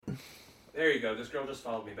There you go. This girl just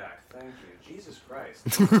followed me back. Thank you. Jesus Christ.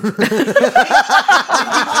 If you take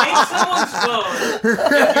someone's phone,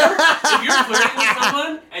 if you're flirting with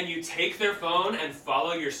someone and you take their phone and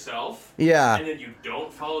follow yourself, Yeah. and then you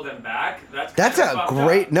don't follow them back, That's a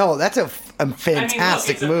great... up. No, that's a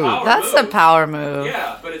fantastic move. That's a power move.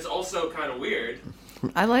 Yeah, but it's also kind of weird.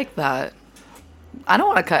 I like that. I don't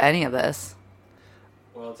want to cut any of this.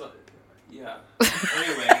 Well, it's... yeah.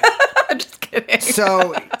 Anyway... I'm just kidding.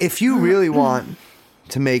 So, if you really want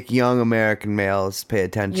to make young American males pay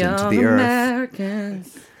attention to the Americans.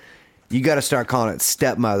 Earth, you got to start calling it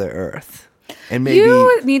Stepmother Earth, and maybe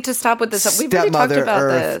you need to stop with this. We've already talked Stepmother about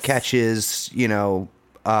Earth this. catches,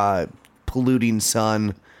 polluting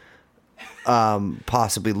sun,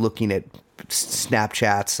 possibly looking at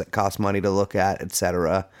Snapchats that cost money to look at,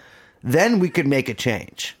 etc. Then we could make a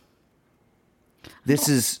change. This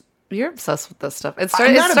is... You're obsessed with this stuff. It's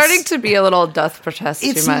starting to be a little death protest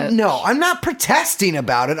too much. No, I'm not protesting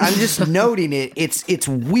about it. I'm just noting it. It's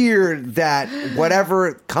weird that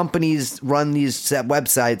whatever companies run these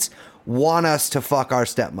websites want us to fuck our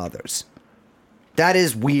stepmothers. That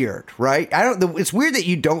is weird, right? It's weird that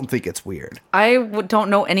you don't think it's weird. I don't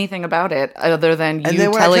know anything about it other than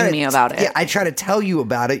you telling me about it. Yeah, I try to tell you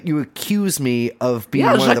about it. You accuse me of being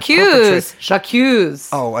one of the perpetrators. J'accuse.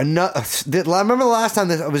 Oh, remember the last time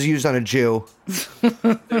this was used on a Jew?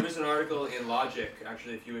 There was an article in Logic,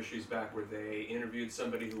 actually a few issues back, where they interviewed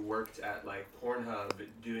somebody who worked at like Pornhub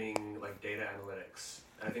doing like data analytics.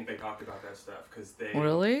 I think they talked about that stuff because they...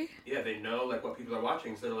 Really? Yeah, they know like what people are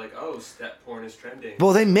watching, so they're like, oh, step porn is trending.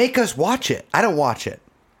 Well, they make us watch it. I don't watch it.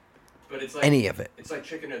 But it's like... Any of it. It's like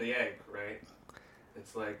chicken or the egg, right?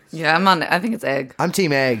 It's like... Yeah, I'm on it. I think it's egg. I'm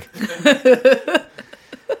team egg.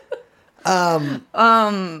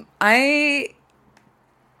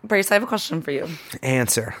 Brace, I have a question for you.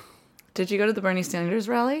 Answer. Did you go to the Bernie Sanders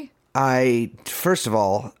rally? First of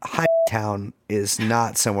all, Town is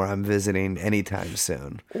not somewhere I'm visiting anytime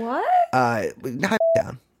soon. What?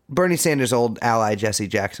 Town. Bernie Sanders' old ally Jesse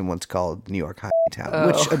Jackson once called New York Town,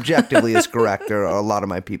 which objectively is correct. There are a lot of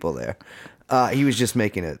my people there. He was just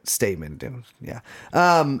making a statement. Yeah.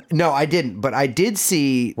 No, I didn't, but I did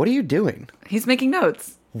see... What are you doing? He's making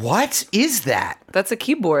notes. What is that? That's a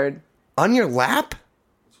keyboard. On your lap?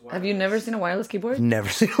 Have you never seen a wireless keyboard? Never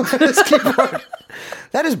seen a wireless keyboard.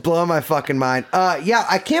 That is blowing my fucking mind. Yeah,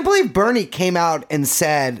 I can't believe Bernie came out and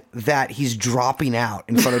said that he's dropping out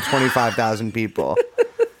in front of 25,000 people.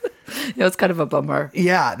 Yeah, it's kind of a bummer.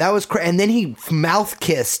 Yeah, that was crazy. And then he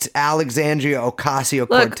mouth-kissed Alexandria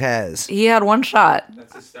Ocasio-Cortez. He had one shot.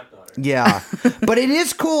 That's his stepdaughter. Yeah. But it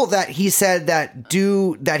is cool that he said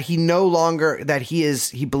that he no longer, that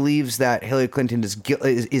he believes that Hillary Clinton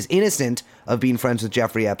is innocent of being friends with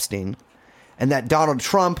Jeffrey Epstein, and that Donald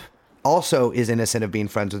Trump also is innocent of being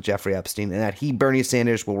friends with Jeffrey Epstein, and that Bernie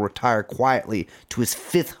Sanders, will retire quietly to his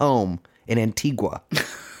fifth home in Antigua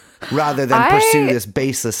rather than pursue this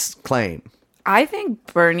baseless claim. I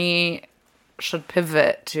think Bernie should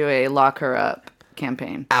pivot to a lock her up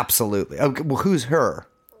campaign. Absolutely. Okay, well, who's her?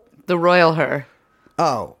 The royal her.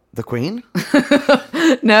 Oh, the queen?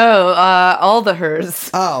 No, all the hers.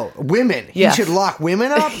 Oh, women. Yes. He should lock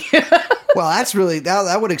women up? Well, that's really...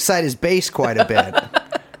 That would excite his base quite a bit.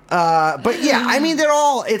 But yeah, I mean, they're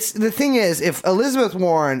all... The thing is, if Elizabeth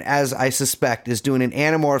Warren, as I suspect, is doing an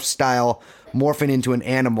Animorph style morphing into an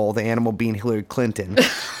animal, the animal being Hillary Clinton,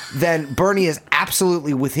 then Bernie is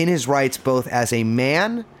absolutely within his rights both as a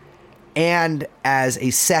man and as a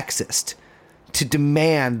sexist to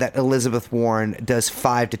demand that Elizabeth Warren does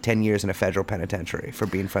 5 to 10 years in a federal penitentiary for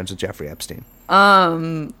being friends with Jeffrey Epstein.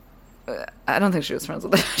 I don't think she was friends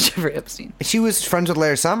with Jeffrey Epstein. She was friends with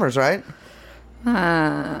Larry Summers, right?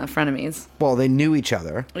 Frenemies. Well, they knew each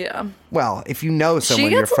other. Yeah. Well, if you know someone,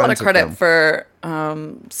 she you're gets a lot of friends with them. credit for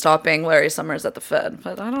stopping Larry Summers at the Fed,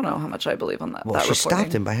 but I don't know how much I believe on that. Well, that she reporting.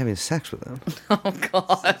 stopped him by having sex with him. Oh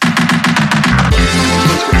God.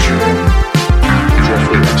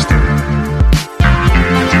 Jeffrey Epstein.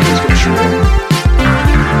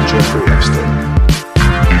 Jeffrey Epstein. Jeffrey Epstein.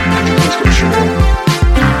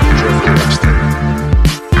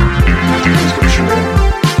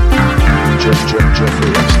 Jeffrey Epstein.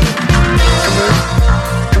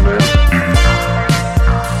 Come in.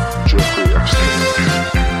 Jeffrey Epstein.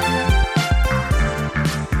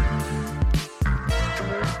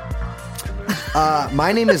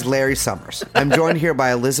 My name is Larry Summers. I'm joined here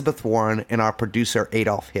by Elizabeth Warren and our producer,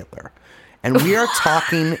 Adolf Hitler. And we are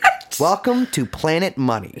talking... Welcome to Planet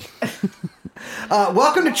Money.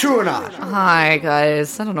 Welcome to True or Not. Hi,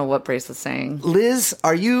 guys. I don't know what Brace is saying. Liz,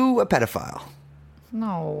 are you a pedophile?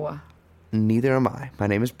 No. Neither am I. My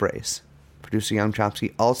name is Brace. producer Young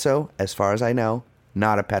Chomsky, also, as far as I know,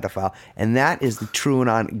 not a pedophile. And that is the true and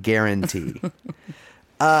on guarantee.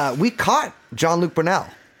 We caught Jean-Luc Brunel.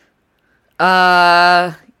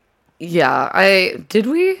 Yeah, did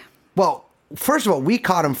we? Well, first of all, we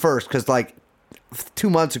caught him first because, like, 2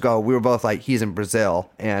 months ago, we were both like, he's in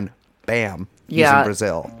Brazil. And bam, he's in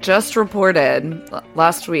Brazil. Just reported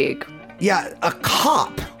last week. Yeah, a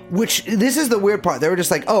cop, which this is the weird part. They were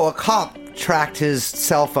just like, oh, a cop tracked his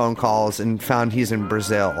cell phone calls and found he's in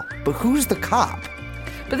Brazil. But who's the cop?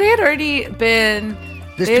 But they had already been...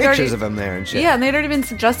 There's pictures of him there and shit. Yeah, and they'd already been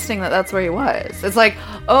suggesting that that's where he was. It's like,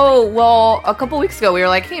 oh, well, a couple weeks ago we were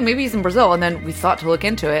like, hey, maybe he's in Brazil. And then we thought to look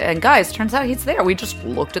into it. And guys, turns out he's there. We just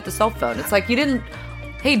looked at the cell phone. It's like, you didn't...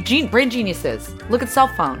 Hey, brain geniuses, look at cell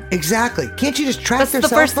phone. Exactly. Can't you just track That's their the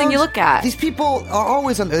cell first thing you phones? look at. These people are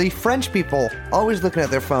always on... These French people always looking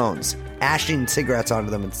at their phones, ashing cigarettes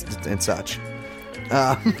onto them and such.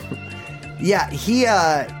 Yeah,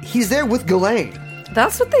 he's there with Ghislaine.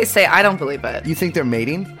 That's what they say. I don't believe it. You think they're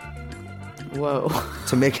mating? Whoa.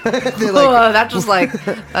 To make... they're like, Whoa, that just like a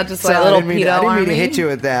little I didn't mean pedo to hit you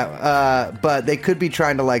with that. But they could be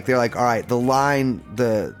trying to, like, they're like, all right, the line,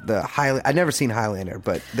 the Highlander... I've never seen Highlander,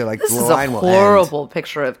 but they're like, This the is line a will end. horrible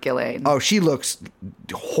picture of Ghislaine. Oh, she looks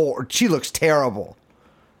terrible.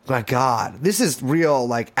 My God. This is real,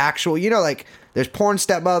 like, actual... You know, like, there's porn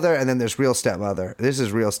stepmother, and then there's real stepmother. This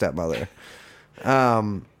is real stepmother.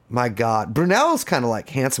 My God. Brunel's kind of, like,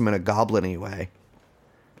 handsome in a goblin-y way.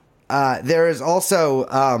 There is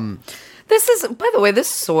also... This is, by the way, this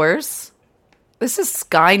source, this is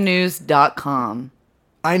skynews.com.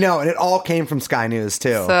 I know, and it all came from Sky News,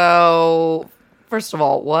 too. So, first of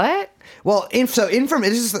all, what? Well, this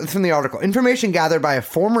is from the article. Information gathered by a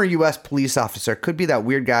former U.S. police officer, could be that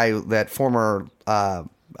weird guy, that former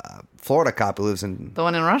Florida cop who lives in... The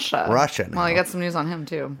one in Russia. Russia now. Well, I got some news on him,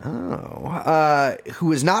 too. Who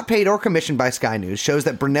was not paid or commissioned by Sky News, shows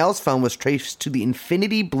that Brunel's phone was traced to the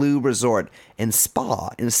Infinity Blue Resort and Spa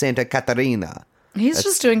in Santa Catarina. He's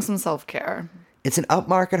just doing some self-care. It's an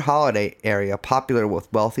upmarket holiday area popular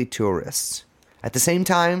with wealthy tourists. At the same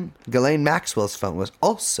time, Ghislaine Maxwell's phone was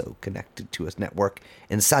also connected to his network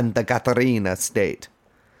in Santa Catarina state.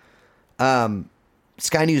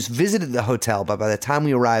 Sky News visited the hotel, but by the time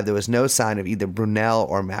we arrived, there was no sign of either Brunel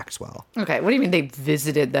or Maxwell. Okay, what do you mean they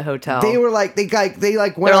visited the hotel? They were like, they went They're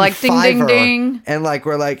on like, ding, ding, Fiverr ding. and like,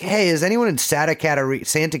 we're like, hey, is anyone in Santa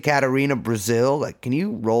Catarina, Brazil? Like, can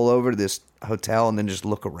you roll over to this hotel and then just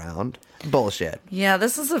look around? Bullshit. Yeah,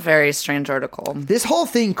 this is a very strange article. This whole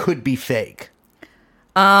thing could be fake.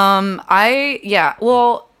 So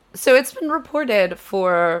it's been reported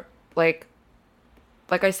for like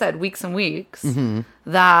I said, weeks and weeks,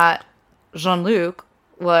 that Jean-Luc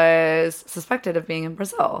was suspected of being in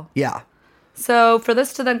Brazil. Yeah. So for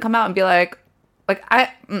this to then come out and be like it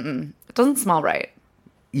doesn't smell right.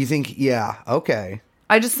 You think, yeah, okay.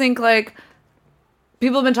 I just think like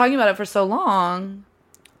people have been talking about it for so long.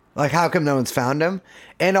 Like, how come no one's found him?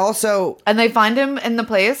 And also... And they find him in the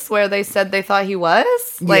place where they said they thought he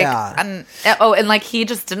was? Like, yeah. And like he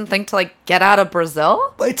just didn't think to like get out of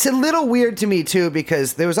Brazil? It's a little weird to me, too,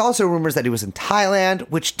 because there was also rumors that he was in Thailand,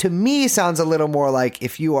 which to me sounds a little more like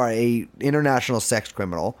if you are a international sex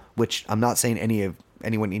criminal, which I'm not saying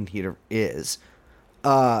anyone in here is,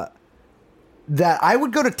 that I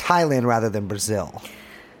would go to Thailand rather than Brazil.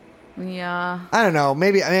 Yeah. I don't know.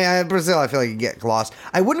 Maybe, Brazil, I feel like you get lost.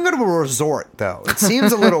 I wouldn't go to a resort, though. It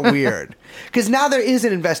seems a little weird. Because now there is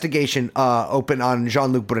an investigation open on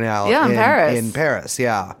Jean-Luc Brunel in Paris,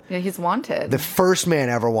 yeah. Yeah, he's wanted. The first man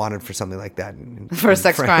ever wanted for something like that. For a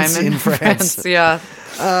sex crime in France. Yeah.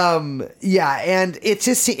 Yeah, and it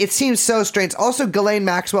seems so strange. Also, Ghislaine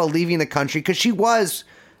Maxwell leaving the country, because she was,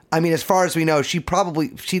 as far as we know, she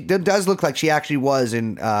does look like she actually was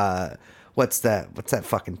in... What's that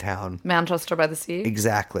fucking town? Manchester by the Sea?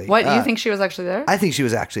 Exactly. What, you think she was actually there? I think she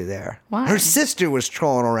was actually there. Why? Her sister was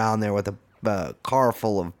trolling around there with a car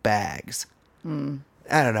full of bags.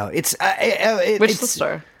 I don't know. It's... Which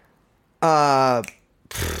sister? Sorry,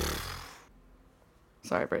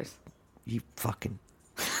 Brace. You fucking...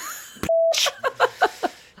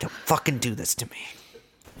 Don't fucking do this to me.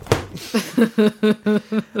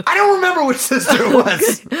 I don't remember which sister it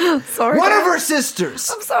was. Sorry. One of her sisters.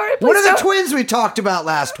 I'm sorry. One of the don't. twins we talked about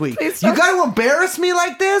last week. Please You don't. got to embarrass me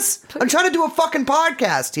like this? I'm trying to do a fucking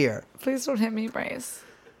podcast here. Please don't hit me, Brace.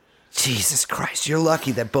 Jesus Christ, you're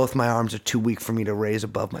lucky that both my arms are too weak for me to raise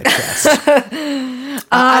above my chest.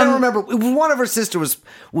 I don't remember. One of her sisters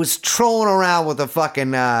was trolling around with a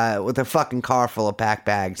fucking car full of packed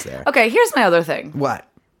bags there. Okay, here's my other thing. What?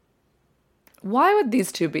 Why would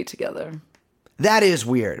these two be together? That is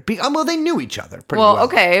weird. Well, they knew each other pretty Well, well.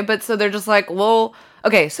 okay, but so they're just like, well,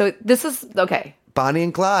 okay, so this is okay. Bonnie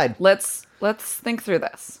and Clyde. Let's think through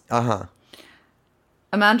this. Uh-huh.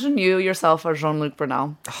 Imagine you yourself are Jean-Luc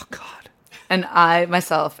Brunel, Oh, God. and I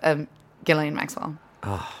myself am Ghislaine Maxwell.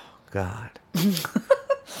 God.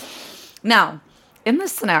 Now, in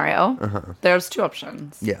this scenario, there's two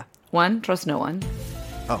options. Yeah. One, trust no one.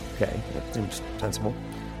 Oh, okay. That seems sensible.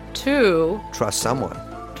 Two, Trust someone.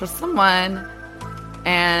 trust someone.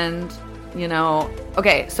 And,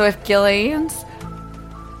 okay, so if Ghislaine's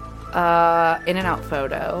in and out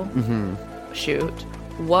photo shoot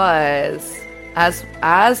was, as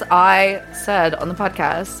I said on the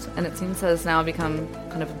podcast, and it seems has now become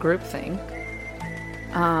kind of a group thing,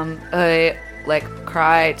 a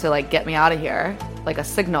cry to get me out of here, like a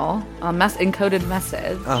signal, a encoded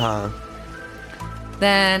message.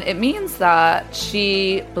 Then it means that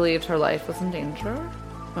she believed her life was in danger.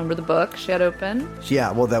 Remember the book she had open? Yeah,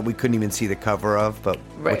 well, that we couldn't even see the cover of, but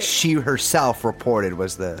Right. what she herself reported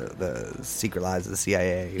was the secret lies of the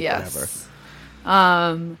CIA, whatever.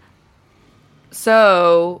 Yes.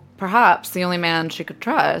 So perhaps the only man she could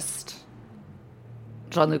trust,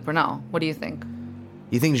 Jean-Luc Brunel. What do you think?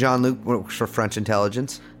 You think Jean-Luc works for French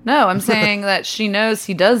intelligence? No, I'm saying that she knows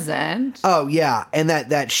he doesn't. Oh, yeah, and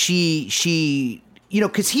that she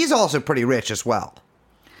because he's also pretty rich as well.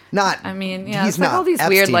 Not, I mean, yeah, he's it's like not all these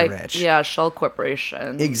Epstein weird, rich. shell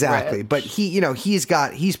corporations. Exactly, rich. but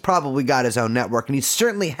he's probably got his own network, and he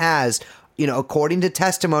certainly has. According to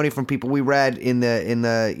testimony from people we read in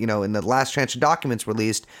the last tranche of documents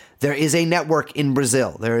released, there is a network in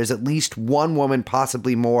Brazil. There is at least one woman,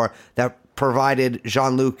 possibly more, that provided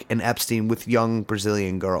Jean-Luc and Epstein with young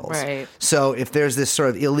Brazilian girls. Right. So if there's this sort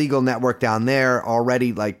of illegal network down there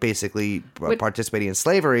already, basically participating in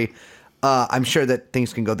slavery, I'm sure that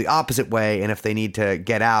things can go the opposite way. And if they need to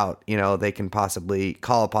get out, they can possibly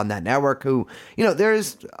call upon that network who, there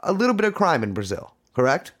is a little bit of crime in Brazil,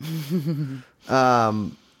 correct?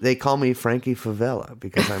 They call me Frankie Favela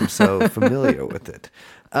because I'm so familiar with it.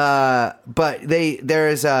 But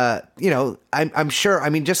there's I'm sure,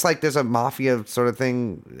 just like there's a mafia sort of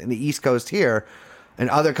thing in the East Coast here and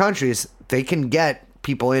other countries, they can get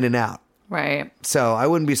people in and out. Right. So I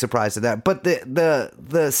wouldn't be surprised at that. But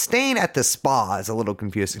the stain at the spa is a little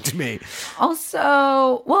confusing to me.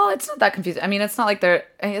 Also, well, it's not that confusing. It's not like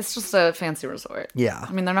it's just a fancy resort. Yeah.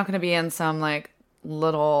 They're not going to be in some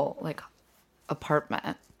little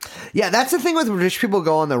apartment. Yeah, that's the thing with rich people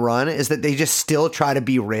go on the run is that they just still try to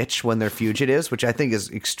be rich when they're fugitives, which I think is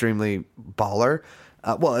extremely baller.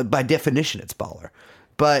 Well, by definition, it's baller.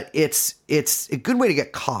 But it's a good way to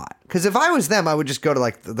get caught. Because if I was them, I would just go to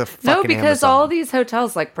the fucking No, because Amazon. all these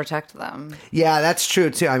hotels protect them. Yeah, that's true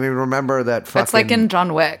too. Remember that fucking... It's like in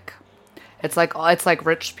John Wick. It's like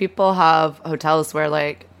rich people have hotels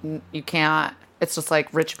where you can't. It's just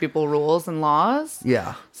rich people rules and laws.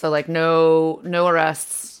 Yeah. So no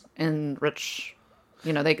arrests in rich.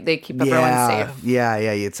 They keep everyone safe. Yeah.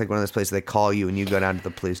 It's like one of those places they call you and you go down to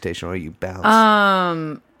the police station or you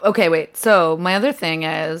bounce. Okay, wait. So my other thing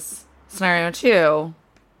is scenario 2.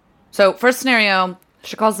 So first scenario,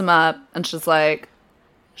 she calls him up and she's like,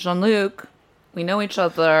 Jean-Luc, we know each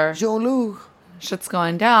other. Jean-Luc. Shit's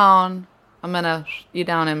going down. I'm gonna you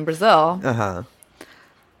down in Brazil. Uh-huh.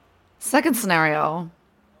 Second scenario,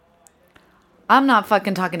 I'm not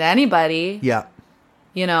fucking talking to anybody. Yeah.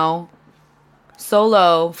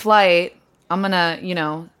 Solo flight. I'm gonna,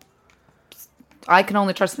 I can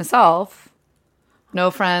only trust myself. No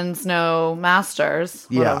friends, no masters,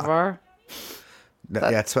 Yeah. whatever.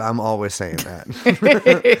 That's what I'm always saying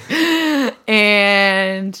that.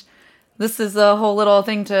 And this is a whole little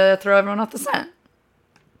thing to throw everyone off the scent.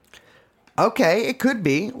 Okay, it could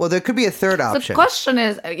be. Well, there could be a third option. The question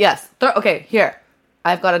is, yes. Okay, here.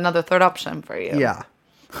 I've got another third option for you. Yeah.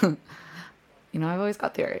 I've always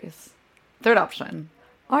got theories. Third option.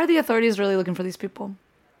 Are the authorities really looking for these people?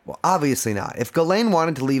 Well, obviously not. If Ghislaine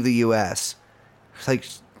wanted to leave the U.S.,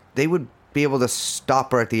 they would be able to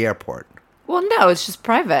stop her at the airport. Well, no, it's just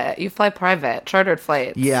private. You fly private, chartered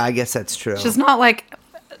flights. Yeah, I guess that's true. She's not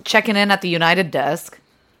checking in at the United desk.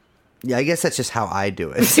 Yeah, I guess that's just how I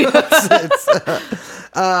do it.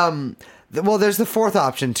 Well, there's the fourth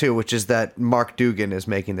option, too, which is that Mark Dugan is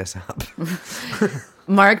making this up.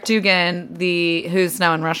 Mark Dugan, who's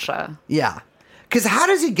now in Russia. Yeah. Because how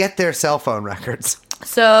does he get their cell phone records?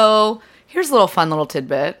 So here's a fun little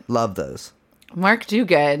tidbit. Love those. Mark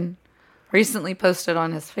Dugan recently posted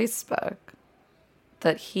on his Facebook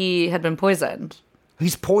that he had been poisoned.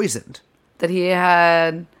 He's poisoned. That he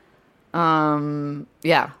had,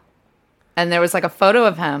 yeah. And there was a photo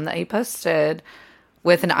of him that he posted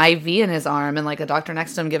with an IV in his arm and like a doctor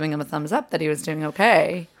next to him giving him a thumbs up that he was doing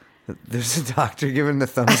okay. There's a doctor giving the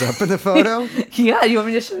thumbs up in the photo. Yeah, you want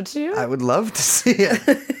me to show it to you? I would love to see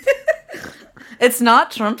it. It's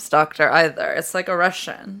not Trump's doctor either. It's like a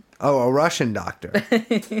Russian. Oh, a Russian doctor.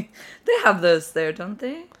 They have those there, don't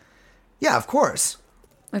they? Yeah, of course.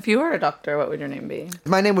 If you were a doctor, what would your name be?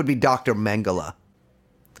 My name would be Dr. Mengele,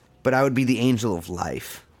 but I would be the angel of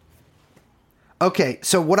life. Okay,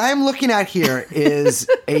 so what I'm looking at here is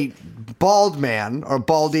a bald man or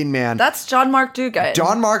balding man. That's John Mark Dugan.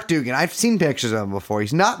 John Mark Dugan. I've seen pictures of him before.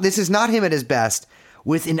 This is not him at his best.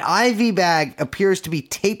 With an IV bag appears to be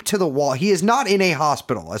taped to the wall. He is not in a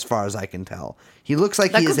hospital, as far as I can tell. He looks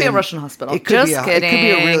like That he could is be in a Russian hospital. It could Just be a, kidding. It could be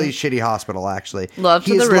a really shitty hospital, actually. Love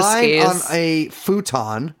to he the is lying on riskies. a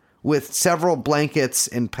futon with several blankets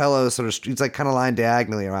and pillows, sort of. He's like kind of lying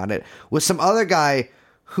diagonally around it with some other guy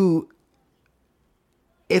who,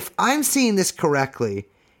 if I'm seeing this correctly,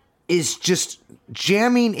 is just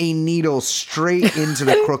jamming a needle straight into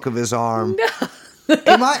the crook of his arm.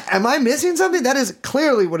 Am I missing something? That is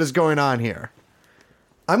clearly what is going on here.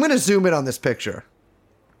 I'm going to zoom in on this picture.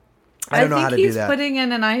 I don't know how to do that. I think he's putting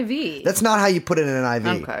in an IV. That's not how you put it in an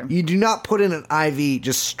IV. Okay. You do not put in an IV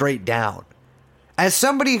just straight down. As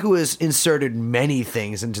somebody who has inserted many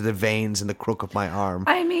things into the veins in the crook of my arm,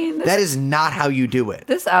 I mean, that is not how you do it.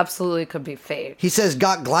 this absolutely could be fake. He says,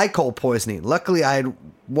 got glycol poisoning. Luckily, I had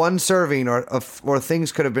one serving or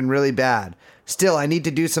things could have been really bad. Still, I need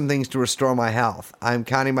to do some things to restore my health. I'm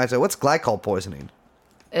counting myself. What's glycol poisoning?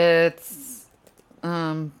 It's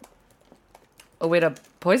a way to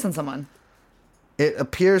poison someone. It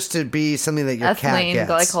appears to be something that your cat Ethylene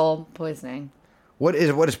gets. glycol poisoning. What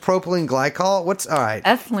is propylene glycol? What's all right?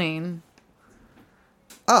 Ethylene.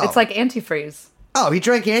 Oh, It's like antifreeze. oh, he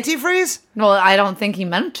drank antifreeze. Well, I don't think he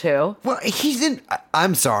meant to. Well, he's in.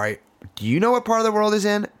 I'm sorry. Do you know what part of the world he's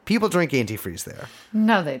in? People drink antifreeze there.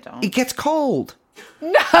 No, they don't. It gets cold.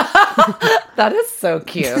 That is so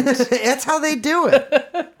cute. That's how they do it.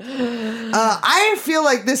 I feel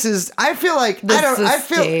like this is. I feel like I don't. I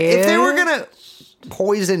feel if they were gonna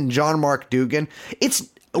poison John Mark Dugan,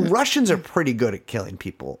 Russians are pretty good at killing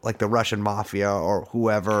people, like the Russian mafia or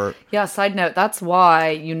whoever. Yeah, side note, that's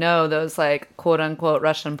why those like quote unquote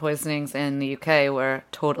Russian poisonings in the UK were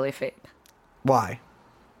totally fake. Why?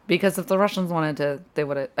 Because if the Russians wanted to, they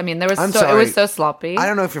would have. I mean, it sorry. was so sloppy. I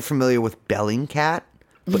don't know if you're familiar with Bellingcat,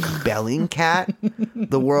 but Bellingcat,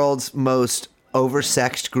 the world's most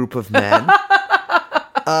oversexed group of men,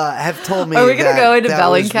 have told me. Are we gonna go into that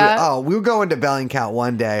was Bellingcat? We'll go into Bellingcat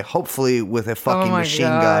one day, hopefully with a fucking my machine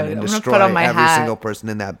God. gun I'm and gonna destroy put on my every hat. single person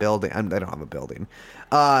in that building. I don't have a building.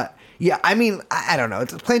 Yeah, I mean, I don't know.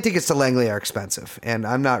 Plane tickets to Langley are expensive, and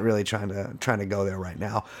I'm not really trying to go there right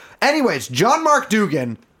now. Anyways, John Mark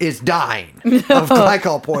Dugan is dying of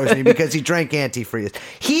glycol poisoning because he drank antifreeze.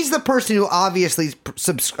 He's the person who obviously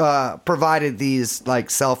provided these like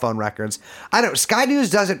cell phone records. I don't. Sky News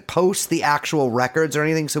doesn't post the actual records or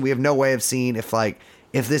anything, so we have no way of seeing if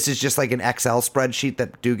this is just like an Excel spreadsheet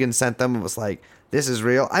that Dugan sent them and was like, this is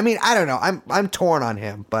real. I mean, I don't know. I'm torn on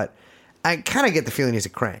him, but I kind of get the feeling he's a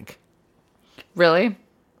crank. Really?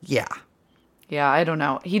 Yeah. Yeah, I don't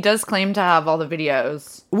know. He does claim to have all the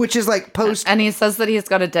videos. Which is like post. And he says that he's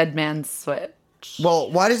got a dead man's switch. Well,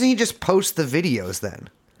 why doesn't he just post the videos then?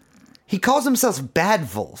 He calls himself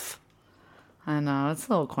Bad Wolf. I know, it's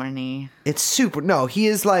a little corny. It's super. No, he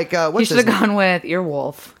is like. He What's should his have gone with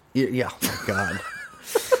Earwolf. Yeah. Oh my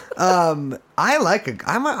god.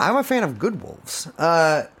 I'm a fan of good wolves.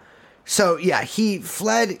 So yeah, he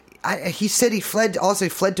fled. He said he fled. Also, he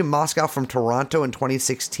fled to Moscow from Toronto in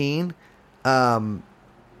 2016, and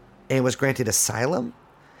was granted asylum.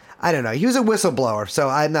 I don't know. He was a whistleblower, so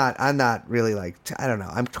I'm not really like. I don't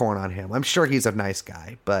know. I'm torn on him. I'm sure he's a nice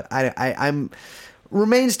guy, but I'm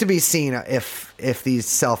remains to be seen if these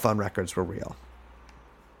cell phone records were real.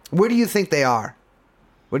 Where do you think they are?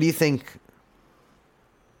 What do you think?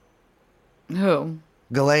 Who?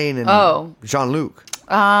 Ghislaine and Jean-Luc.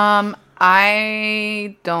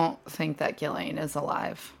 I don't think that Ghislaine is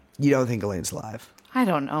alive. You don't think Ghislaine's alive? I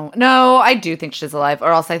don't know. No, I do think she's alive,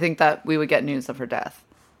 or else I think that we would get news of her death.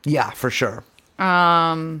 Yeah, for sure.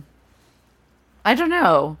 I don't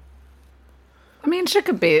know. I mean, she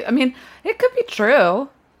could be. I mean, it could be true.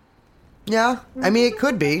 Yeah, I mean, it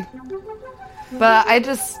could be. But I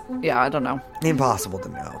don't know. Impossible to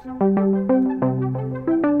know.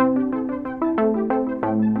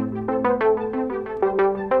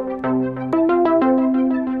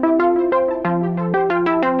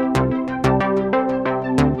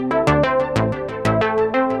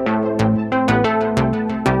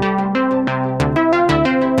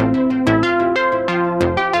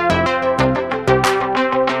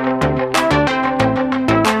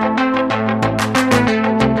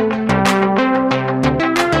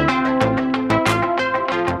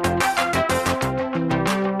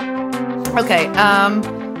 Okay,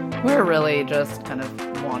 we're really just kind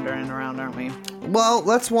of wandering around, aren't we? Well,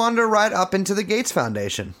 let's wander right up into the Gates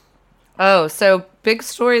Foundation, Oh, so big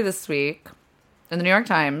story this week in the New York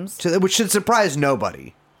Times which should surprise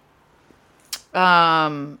nobody.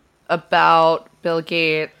 about Bill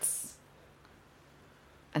Gates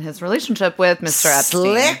and his relationship with Mr. Epstein.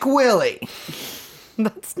 Slick Willie.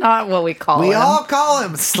 That's not what we call We him. all call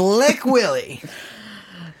him Slick Willie.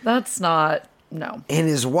 That's not, no. And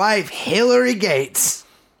his wife, Hillary Gates.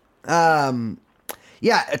 Yeah,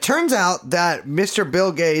 it turns out that Mr.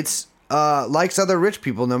 Bill Gates likes other rich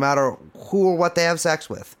people no matter who or what they have sex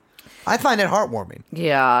with. I find it heartwarming.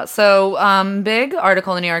 Yeah. So, big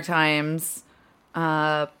article in the New York Times,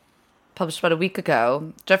 published about a week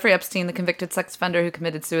ago. Jeffrey Epstein, the convicted sex offender who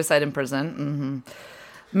committed suicide in prison,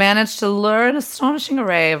 managed to lure an astonishing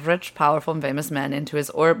array of rich, powerful, and famous men into his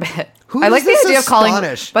orbit. Who I does like the this idea of calling.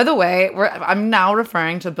 astonish? By the way, I'm now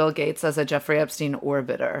referring to Bill Gates as a Jeffrey Epstein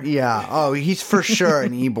orbiter. Yeah. Oh, he's for sure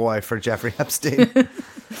an e-boy for Jeffrey Epstein.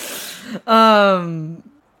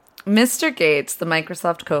 Mr. Gates, the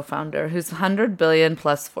Microsoft co-founder, whose 100 billion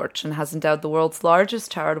plus fortune has endowed the world's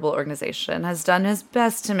largest charitable organization, has done his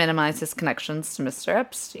best to minimize his connections to Mr.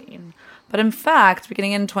 Epstein. But in fact,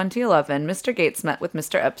 beginning in 2011, Mr. Gates met with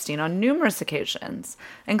Mr. Epstein on numerous occasions,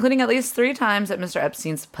 including at least 3 times at Mr.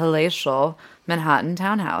 Epstein's palatial Manhattan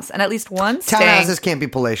townhouse, and at least once staying... Townhouses can't be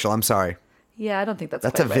palatial. I'm sorry. Yeah, I don't think that's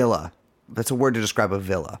That's a quite right. villa. That's a word to describe a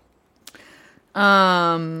villa.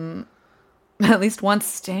 At least once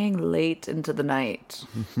staying late into the night.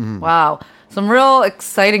 Wow. Some real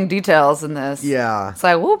exciting details in this. Yeah. It's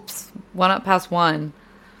like, whoops, one up past one.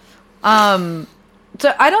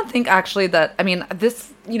 So I don't think actually that, I mean,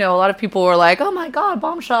 this, a lot of people were like, oh my God,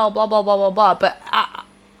 bombshell, blah, blah, blah, blah, blah. But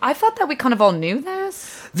I thought that we kind of all knew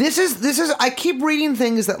this. This is, I keep reading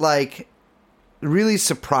things that like really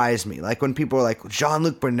surprised me. Like when people were like,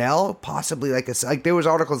 Jean-Luc Brunel, possibly like there was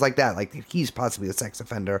articles like that, like he's possibly a sex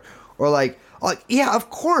offender. Or like, yeah, of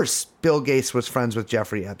course Bill Gates was friends with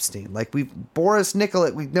Jeffrey Epstein. Like Boris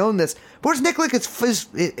Nikolic, we've known this. Boris Nikolic is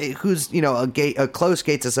who's, a close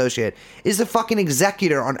Gates associate, is the fucking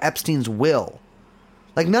executor on Epstein's will.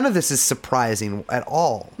 Like none of this is surprising at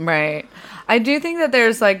all. Right. I do think that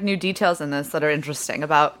there's like new details in this that are interesting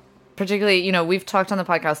about, particularly, we've talked on the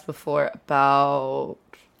podcast before about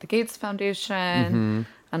the Gates Foundation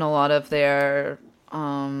and a lot of their,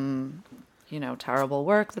 terrible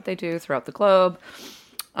work that they do throughout the globe.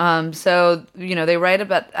 So, they write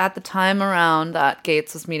about at the time around that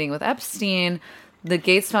Gates was meeting with Epstein, the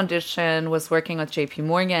Gates Foundation was working with JP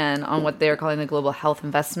Morgan on what they're calling the Global Health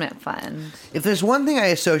Investment Fund. If there's one thing I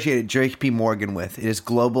associated JP Morgan with, it is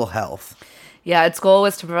global health. Yeah, its goal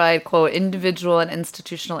was to provide, quote, individual and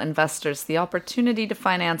institutional investors the opportunity to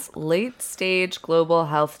finance late-stage global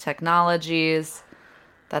health technologies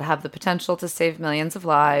that have the potential to save millions of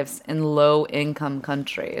lives in low-income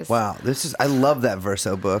countries. Wow, I love that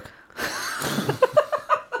Verso book.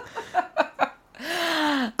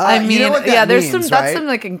 I mean, you know what that there's means, that's right? some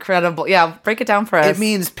like incredible. Yeah, break it down for us. It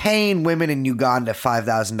means paying women in Uganda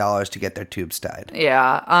 $5,000 to get their tubes tied.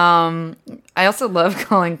 Yeah. I also love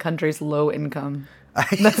calling countries low income.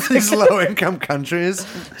 These low-income countries.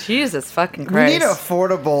 Jesus fucking We Christ. need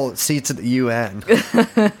affordable seats at the UN.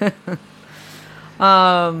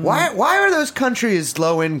 Why are those countries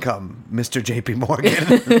low income, Mr. JP Morgan?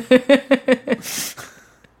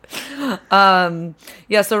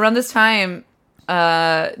 Yeah, so around this time,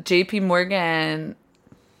 JP Morgan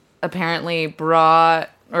apparently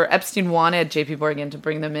Epstein wanted JP Morgan to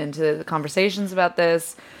bring them into the conversations about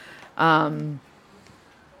this.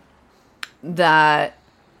 That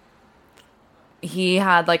he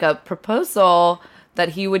had like a proposal that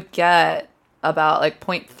he would get about like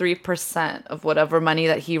 0.3% of whatever money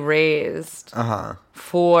that he raised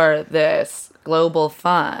for this global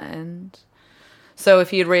fund. So if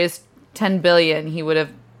he had raised 10 billion, he would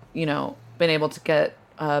have, been able to get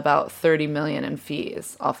about 30 million in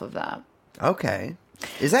fees off of that. Okay.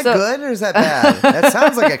 Is that good or is that bad? That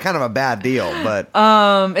sounds like a kind of a bad deal, but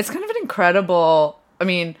It's kind of an incredible, I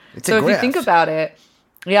mean, It's so a if you grift. think about it,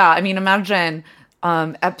 yeah, I mean, imagine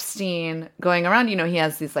Epstein going around, he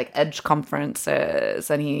has these like edge conferences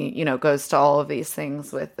and he, goes to all of these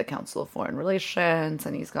things with the Council of Foreign Relations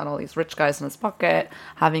and he's got all these rich guys in his pocket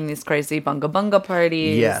having these crazy bunga bunga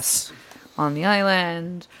parties yes. on the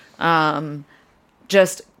island.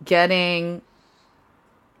 Just getting,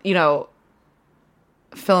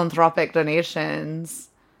 philanthropic donations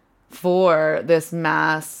for this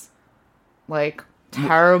mass, like,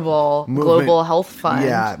 terrible global health fund.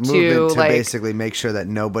 Yeah, movement to basically make sure that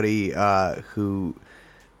nobody who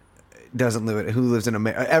who lives in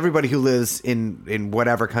America. Everybody who lives in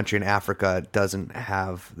whatever country in Africa doesn't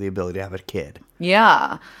have the ability to have a kid.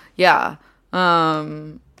 Yeah.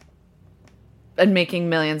 And making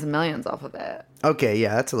millions and millions off of it. Okay,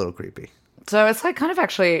 yeah, that's a little creepy. So it's like kind of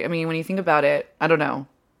actually, I mean, when you think about it, I don't know.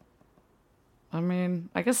 I mean,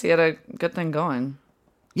 I guess he had a good thing going.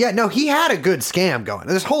 Yeah, no, he had a good scam going.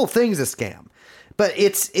 This whole thing's a scam. But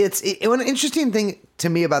an interesting thing to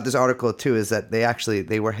me about this article, too, is that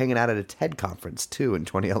they were hanging out at a TED conference, too, in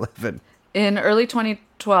 2011. In early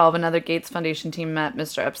 2012, another Gates Foundation team met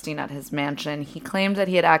Mr. Epstein at his mansion. He claimed that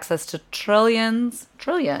he had access to trillions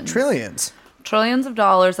of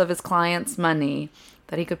dollars of his clients' money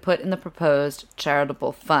that he could put in the proposed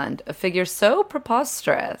charitable fund, a figure so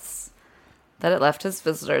preposterous that it left his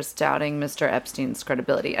visitors doubting Mr. Epstein's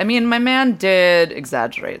credibility. I mean, my man did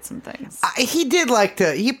exaggerate some things. He did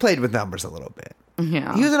he played with numbers a little bit.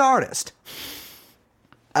 Yeah. He was an artist.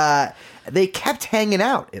 They kept hanging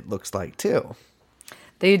out, it looks like, too.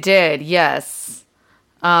 They did, yes.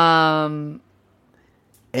 And,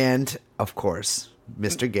 of course,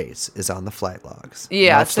 Mr. Gates is on the flight logs.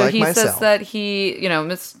 Yeah, much so like he myself. says that he,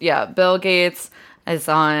 Bill Gates flies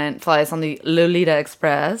on the Lolita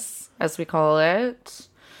Express, as we call it.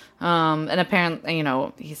 And apparently,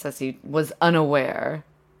 he says he was unaware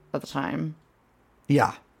at the time.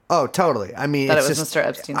 Yeah. Oh, totally. I mean, that it's it was just, Mr.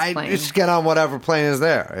 Epstein's plane. I just get on whatever plane is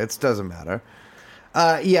there. It doesn't matter.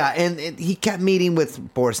 And he kept meeting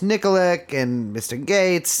with Boris Nikolic and Mr.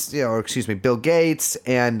 Gates, Bill Gates,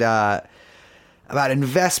 and about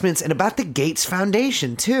investments and about the Gates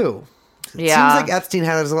Foundation, too. It seems like Epstein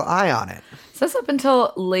had his little eye on it. It says up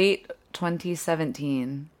until late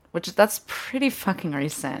 2017, that's pretty fucking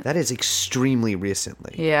recent. That is extremely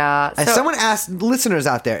recently. Yeah. As someone asked, listeners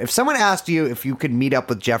out there, if someone asked you if you could meet up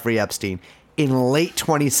with Jeffrey Epstein in late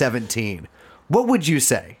 2017, what would you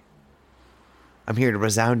say? I'm here to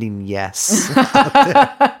resounding yes.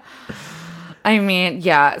 I mean,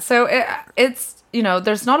 yeah. So it's,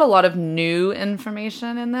 there's not a lot of new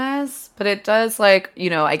information in this, but it does I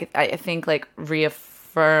think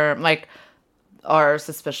reaffirm our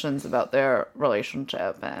suspicions about their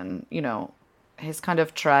relationship. And, he's kind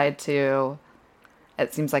of tried to,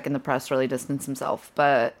 it seems like in the press, really distance himself.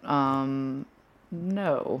 But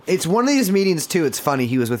no. It's one of these meetings, too. It's funny.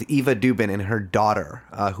 He was with Eva Dubin and her daughter,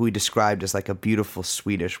 who he described as like a beautiful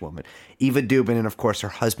Swedish woman. Eva Dubin and, of course, her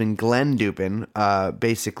husband, Glenn Dubin,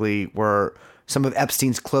 basically were some of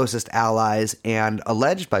Epstein's closest allies and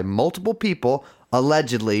alleged by multiple people,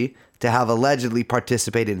 allegedly, to have allegedly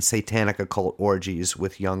participated in satanic occult orgies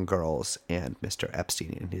with young girls and Mr.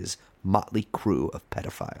 Epstein and his motley crew of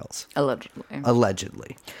pedophiles.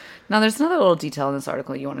 Allegedly. Now, there's another little detail in this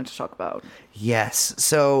article you wanted to talk about. Yes.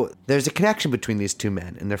 So there's a connection between these two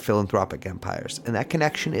men and their philanthropic empires, and that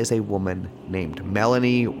connection is a woman named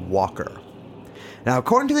Melanie Walker. Now,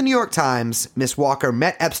 according to the New York Times, Miss Walker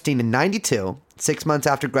met Epstein in 1992, 6 months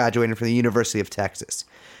after graduating from the University of Texas.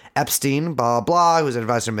 Epstein, blah, blah, who was an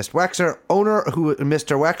advisor to Mr.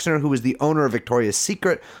 Wexner, who was the owner of Victoria's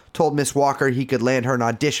Secret, told Miss Walker he could land her an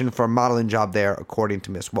audition for a modeling job there, according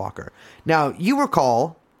to Miss Walker. Now, you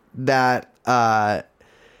recall that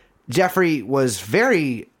Jeffrey was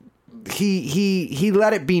very... He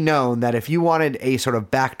let it be known that if you wanted a sort of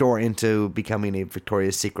backdoor into becoming a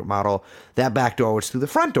Victoria's Secret model, that backdoor was through the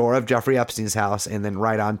front door of Jeffrey Epstein's house and then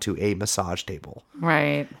right onto a massage table.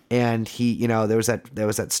 Right. And he, there was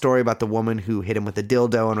that story about the woman who hit him with a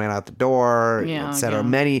dildo and ran out the door, et cetera.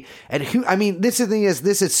 Yeah.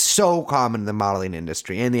 This is so common in the modeling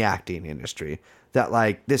industry and the acting industry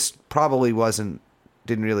that this probably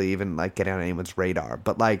didn't really even get on anyone's radar,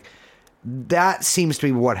 but that seems to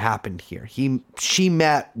be what happened here. She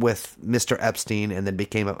met with Mr. Epstein and then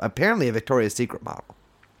became apparently a Victoria's Secret model.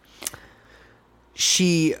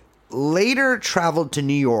 She later traveled to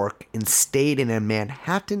New York and stayed in a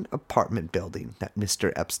Manhattan apartment building that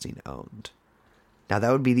Mr. Epstein owned. Now,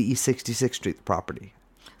 that would be the East 66th Street property.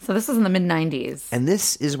 So this was in the mid-90s. And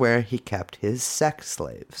this is where he kept his sex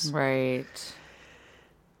slaves. Right.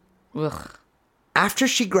 Ugh. After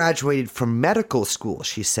she graduated from medical school,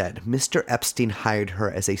 she said, Mr. Epstein hired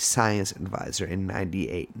her as a science advisor in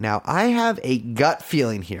 1998. Now, I have a gut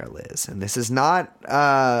feeling here, Liz, and this is not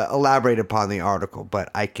elaborated upon in the article,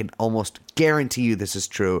 but I can almost guarantee you this is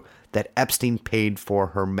true, that Epstein paid for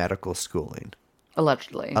her medical schooling.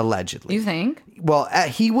 Allegedly. Allegedly. You think? Well,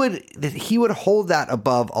 he would hold that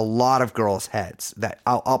above a lot of girls' heads, that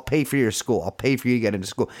I'll pay for your school. I'll pay for you to get into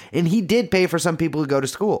school. And he did pay for some people to go to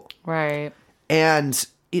school. Right. And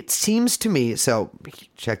it seems to me, so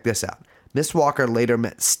check this out. Miss Walker later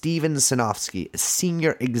met Steven Sinofsky, a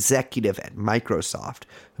senior executive at Microsoft,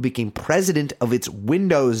 who became president of its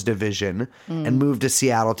Windows division and moved to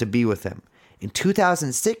Seattle to be with him. In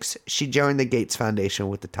 2006, she joined the Gates Foundation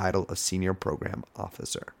with the title of Senior Program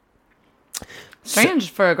Officer. Strange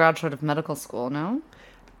for a graduate of medical school, no?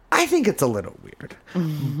 I think it's a little weird.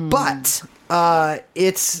 But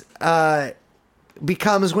it's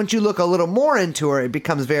becomes, once you look a little more into her, it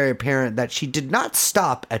becomes very apparent that she did not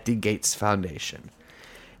stop at the Gates Foundation.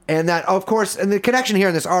 And that, of course, and the connection here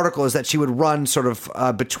in this article is that she would run sort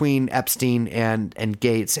of between Epstein and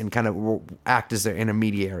Gates and kind of act as their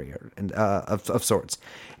intermediary of sorts.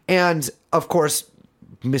 And, of course,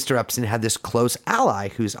 Mr. Epstein had this close ally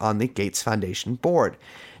who's on the Gates Foundation board.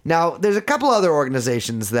 Now, there's a couple other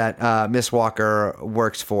organizations that Miss Walker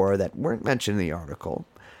works for that weren't mentioned in the article.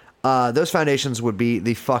 Those foundations would be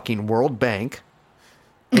the fucking World Bank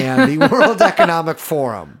and the World Economic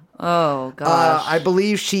Forum. Oh, gosh. I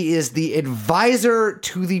believe she is the advisor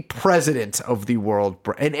to the president of the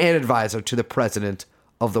an advisor to the president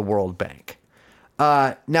of the World Bank.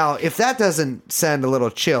 Now, if that doesn't send a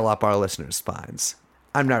little chill up our listeners' spines,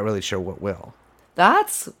 I'm not really sure what will.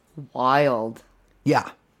 That's wild.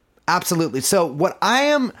 Yeah, absolutely. So what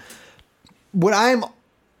I'm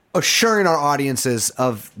assuring our audiences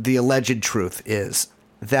of the alleged truth is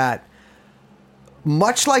that,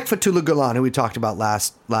 much like Fethullah Gulen, who we talked about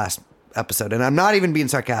last episode, and I'm not even being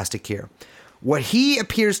sarcastic here, what he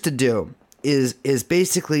appears to do is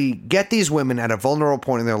basically get these women at a vulnerable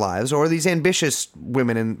point in their lives, or these ambitious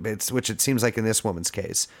women, which it seems like in this woman's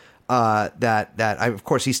case, of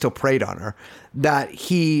course he still preyed on her, that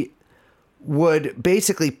he would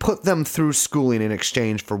basically put them through schooling in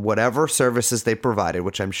exchange for whatever services they provided,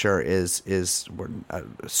 which I'm sure is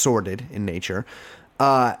sordid in nature.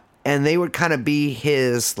 And they would kind of be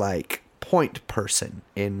his like point person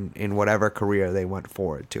in whatever career they went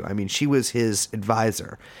forward to. I mean, she was his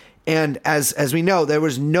advisor. And as we know, there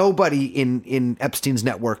was nobody in Epstein's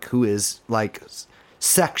network who is like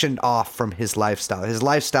sectioned off from his lifestyle. His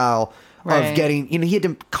lifestyle of getting, he had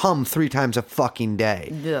to come 3 times a fucking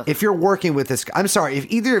day. Ugh. If you're working with this, I'm sorry, if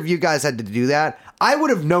either of you guys had to do that, I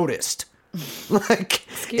would have noticed. Like,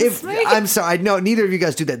 Excuse me? I'm sorry, I know neither of you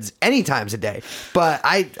guys do that any times a day, but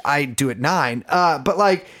I do it 9. But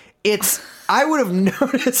like, I would have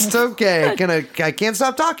noticed. Okay, I can't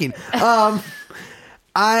stop talking.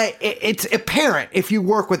 It's apparent if you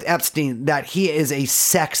work with Epstein that he is a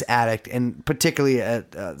sex addict, and particularly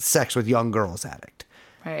a sex with young girls addict.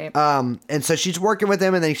 Right. And so she's working with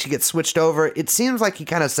him, and then she gets switched over. It seems like he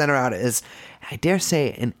kind of sent her out as, I dare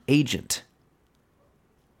say, an agent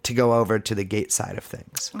to go over to the Gates side of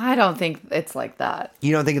things. I don't think it's like that.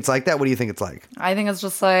 You don't think it's like that? What do you think it's like? I think it's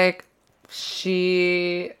just like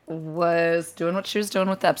she was doing what she was doing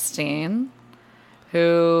with Epstein,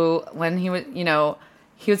 who, when he was,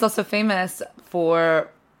 he was also famous for,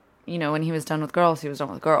 when he was done with girls, he was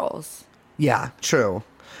done with girls. Yeah, true.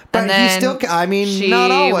 But And then he still, not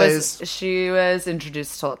always. She was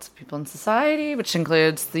introduced to lots of people in society, which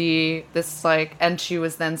includes and she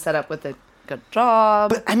was then set up with a good job.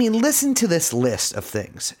 But I mean, listen to this list of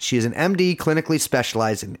things. She is an MD clinically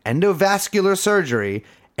specialized in endovascular surgery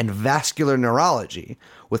and vascular neurology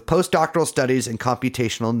with postdoctoral studies in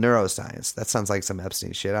computational neuroscience. That sounds like some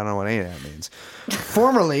Epstein shit. I don't know what any of that means.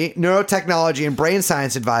 Formerly, neurotechnology and brain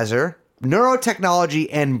science advisor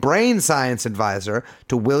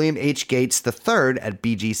to William H. Gates III at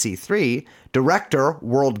BGC3, director,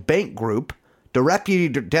 World Bank Group, deputy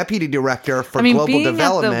director for global being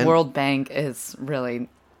development. At the World Bank is really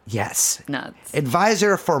Yes. nuts.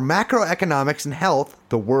 Advisor for macroeconomics and health,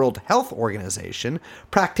 the World Health Organization,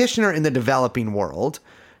 practitioner in the developing world,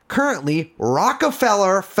 currently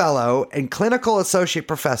Rockefeller Fellow and Clinical Associate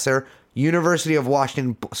Professor, University of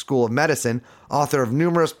Washington School of Medicine, author of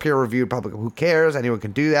numerous peer-reviewed public. Who cares? Anyone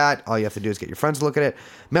can do that. All you have to do is get your friends to look at it.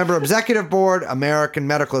 Member Executive Board, American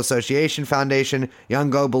Medical Association Foundation, young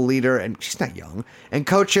global leader, and she's not young, and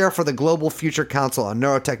co-chair for the Global Future Council on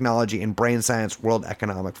Neurotechnology and Brain Science World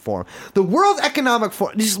Economic Forum. The World Economic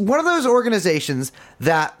Forum is one of those organizations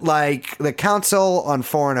that, like the Council on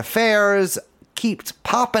Foreign Affairs, keeps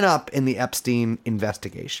popping up in the Epstein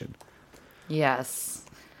investigation. Yes.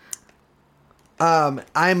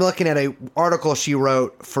 I'm looking at an article she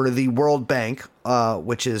wrote for the World Bank,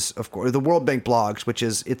 which is, of course, the World Bank blogs, which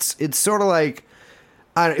is, it's sort of like,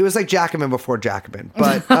 it was like Jacobin before Jacobin,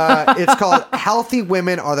 but it's called Healthy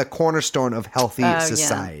Women Are the Cornerstone of Healthy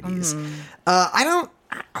Societies. Yeah. Mm-hmm.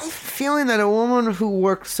 I have a feeling that a woman who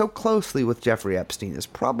worked so closely with Jeffrey Epstein is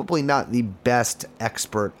probably not the best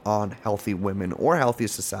expert on healthy women or healthy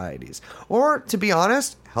societies, or, to be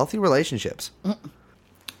honest, healthy relationships.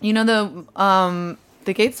 You know,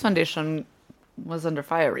 the Gates Foundation was under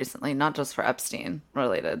fire recently, not just for Epstein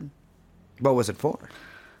related. What was it for?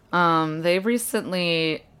 They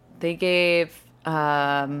gave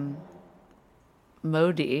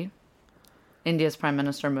Modi, India's Prime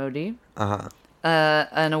Minister Modi,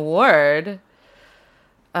 an award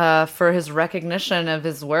for his recognition of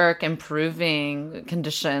his work improving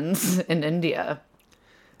conditions in India.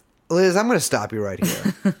 Liz, I'm going to stop you right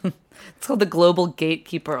here. It's called the Global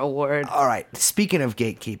Gatekeeper Award. All right. Speaking of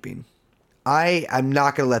gatekeeping, I'm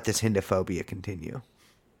not going to let this Hindophobia continue.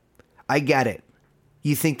 I get it.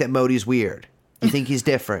 You think that Modi's weird. You think he's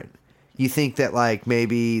different. You think that, like,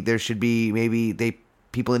 maybe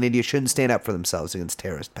people in India shouldn't stand up for themselves against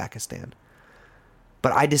terrorist Pakistan.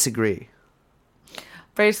 But I disagree.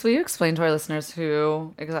 Bryce, will you explain to our listeners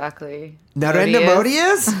who exactly Narendra Modi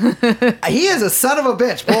is? He is a son of a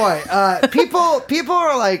bitch, boy. People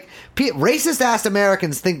are like, racist-ass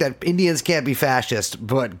Americans think that Indians can't be fascist,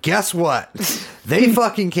 but guess what? They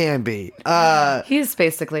fucking can be. He's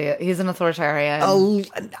an authoritarian. He's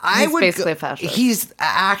basically a fascist. He's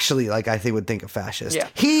actually, like, I think would think a fascist. Yeah.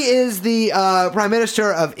 He is the Prime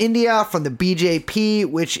Minister of India from the BJP,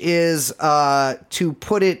 which is, to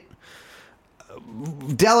put it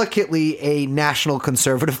delicately, a national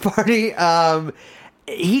conservative party.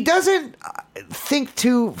 He doesn't think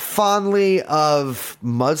too fondly of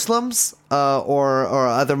Muslims or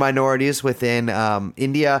other minorities within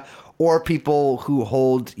India, or people who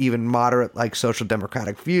hold even moderate, like, social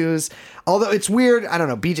democratic views. Although it's weird, I don't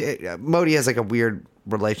know. Modi has, like, a weird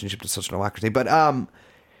relationship to social democracy, but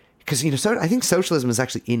because I think socialism is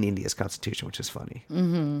actually in India's constitution, which is funny.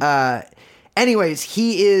 Anyways,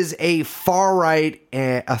 he is a far-right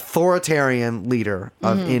authoritarian leader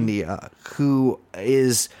of India who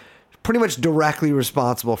is pretty much directly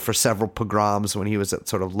responsible for several pogroms when he was at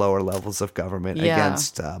sort of lower levels of government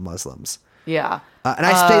against Muslims. Yeah. And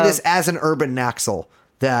I say this as an urban Naxal,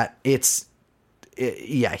 that he's a bad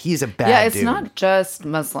dude. Yeah, it's not just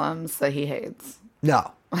Muslims that he hates.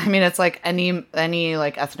 No. I mean, it's like any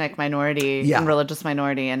like ethnic minority and religious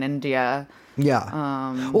minority in India. Yeah.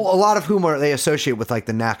 Well, a lot of whom they associate with, like,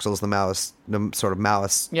 the Naxals, the sort of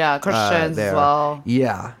Maoists. Yeah, Christians as well.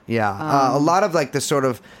 Yeah, yeah. A lot of, like, the sort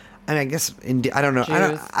of, I mean, I guess I don't know.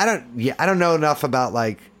 Jews. I don't know enough about,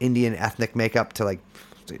 like, Indian ethnic makeup to, like,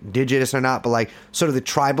 indigenous or not, but, like, sort of the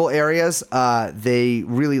tribal areas, they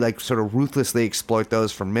really, like, sort of ruthlessly exploit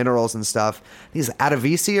those for minerals and stuff. These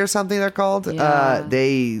Adivasi or something they're called. Yeah.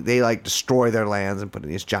 They like destroy their lands and put in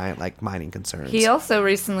these giant, like, mining concerns. He also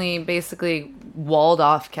recently basically walled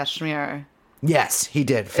off Kashmir. Yes, he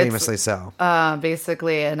did, famously so.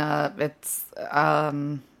 Basically, and it's I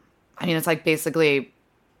mean, it's like basically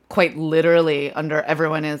quite literally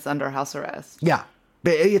everyone is under house arrest. Yeah.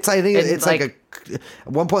 I think it's like at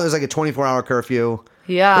one point there's like a 24-hour curfew.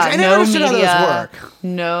 Yeah, which I never understood how those work.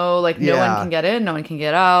 No, like no one can get in, no one can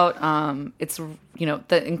get out. It's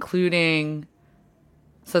including,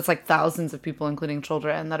 so it's like thousands of people, including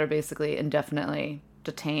children, that are basically indefinitely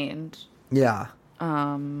detained. Yeah.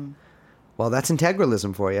 Well, that's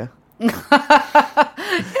integralism for you.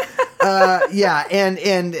 Yeah,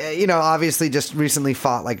 and obviously just recently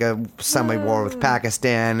fought like a semi-war with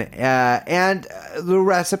Pakistan, and the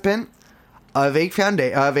recipient of a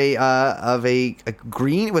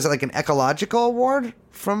green, was it like an ecological award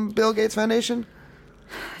from Bill Gates Foundation?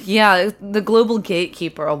 Yeah, the Global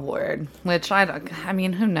Gatekeeper Award, which I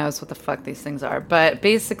mean, who knows what the fuck these things are, but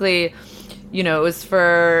basically, it was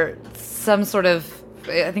for some sort of,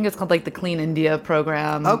 I think it's called like the Clean India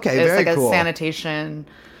program. Okay, it's very like cool. a sanitation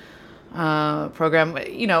program.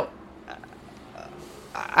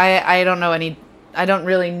 I don't know I don't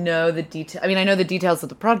really know the detail. I mean, I know the details of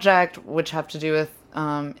the project, which have to do with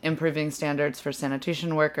improving standards for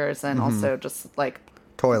sanitation workers and also just like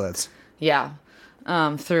toilets. Yeah,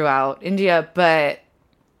 throughout India. But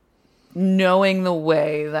knowing the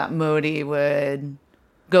way that Modi would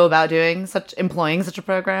go about employing such a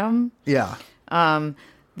program. Yeah.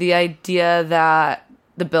 The idea that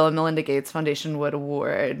the Bill and Melinda Gates Foundation would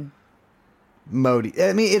award Modi.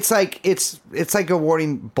 I mean, it's like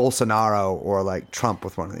awarding Bolsonaro or like Trump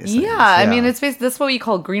with one of these things. Yeah, I mean, that's what we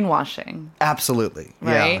call greenwashing. Absolutely.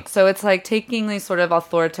 Right? Yeah. So it's like taking these sort of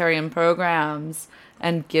authoritarian programs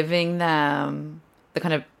and giving them the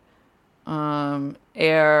kind of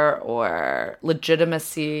air or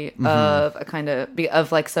legitimacy of a kind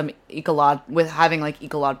of like some with having like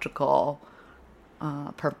ecological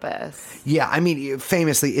purpose. Yeah, I mean,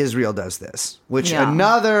 famously, Israel does this, which Yeah.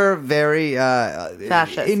 another very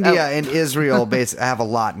Fascist. India Oh. and Israel have a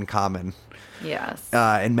lot in common Yes.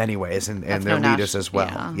 in many ways, and their no leaders nation- as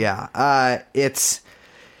well. yeah. I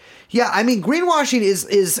mean, greenwashing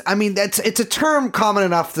is I mean, it's a term common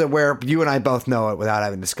enough that where you and I both know it without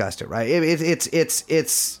having discussed it, right?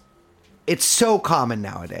 It's so common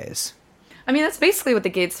nowadays. I mean, that's basically what the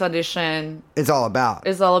Gates Foundation It's all about.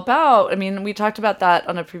 is all about. I mean, we talked about that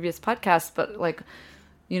on a previous podcast, but like,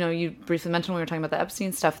 you know, you briefly mentioned when we were talking about the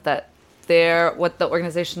Epstein stuff that what the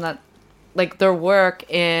organization that, like, their work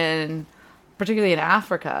in, particularly in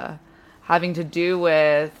Africa, having to do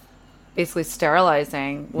with basically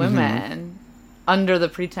sterilizing women under the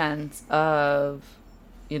pretense of,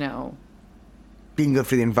 you know, Being good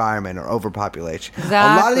for the environment or overpopulation. A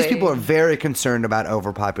lot of these Exactly. people are very concerned about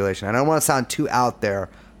overpopulation. I don't want to sound too out there,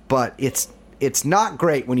 but it's not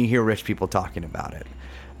great when you hear rich people talking about it.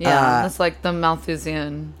 yeah, that's like the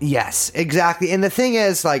Malthusian. Yes, exactly. And the thing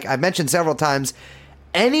is, like I've mentioned several times,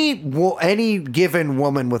 any given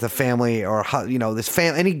woman with a family or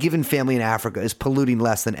any given family in Africa is polluting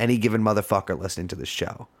less than any given motherfucker listening to this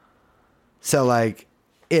show. So like,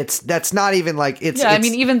 that's not even like it's. Yeah, I it's-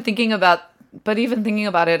 mean, even thinking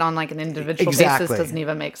about it on like an individual Exactly. basis doesn't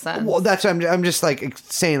even make sense. Well, that's what I'm just like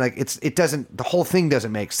saying, like it doesn't, the whole thing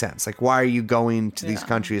doesn't make sense. Like, why are you going to these Yeah.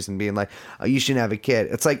 countries and being like, oh, you shouldn't have a kid?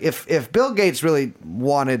 It's like if Bill Gates really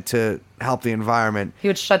wanted to help the environment, He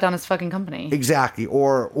would shut down his fucking company. exactly,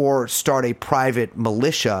 or start a private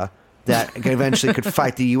militia that eventually could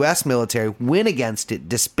fight the U.S. military, win against it,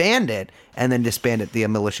 disband it, and then disband the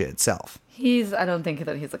militia itself. I don't think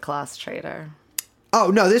that he's a class traitor. Oh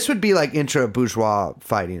no, this would be like intra-bourgeois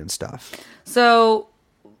fighting and stuff. So,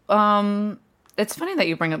 it's funny that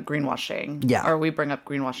you bring up greenwashing. Yeah. Or we bring up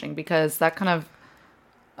greenwashing because that kind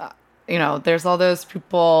of, there's all those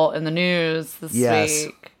people in the news this Yes.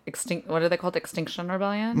 week. What are they called? Extinction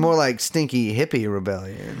Rebellion? More like stinky hippie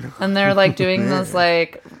rebellion. And they're like doing those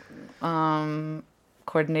like,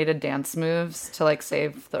 coordinated dance moves to like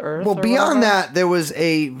save the earth. Well, or beyond whatever. that, there was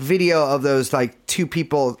a video of those like two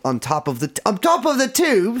people on top of the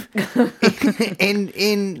tube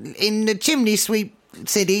in the chimney sweep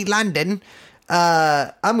city, London.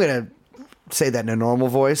 I'm gonna say that in a normal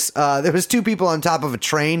voice. There was two people on top of a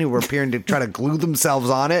train who were appearing to try to glue themselves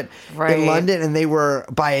on it Right. in London, and they were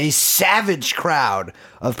by a savage crowd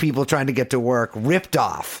of people trying to get to work, ripped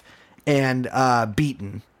off and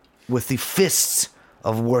beaten with the fists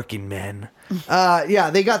of working men. Yeah,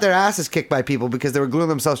 they got their asses kicked by people because they were gluing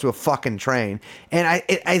themselves to a fucking train. And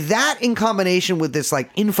that in combination with this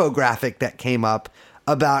like infographic that came up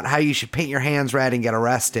about how you should paint your hands red and get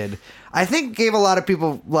arrested, I think gave a lot of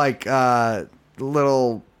people like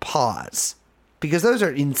little pause, because those are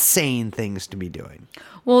insane things to be doing.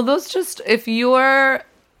 Well, those just if you're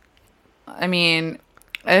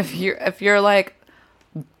like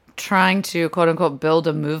trying to quote unquote build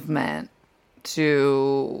a movement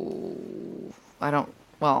to I don't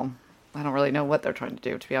really know what they're trying to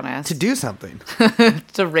do, to be honest. To do something.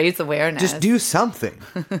 To raise awareness. Just do something.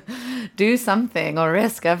 Do something or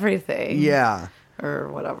risk everything. Yeah. Or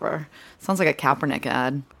whatever. Sounds like a Kaepernick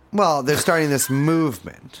ad. Well, they're starting this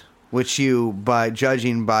movement, which you, by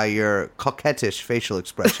judging by your coquettish facial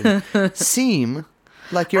expression, seem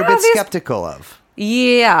like you're a bit these- skeptical of.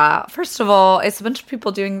 Yeah. First of all, it's a bunch of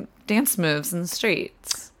people doing dance moves in the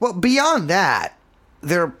streets. Well, beyond that,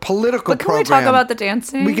 their political But can we program. talk about the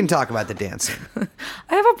dancing? We can talk about the dancing.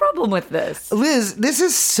 I have a problem with this. Liz, this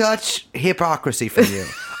is such hypocrisy from you.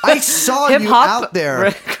 I saw you out there.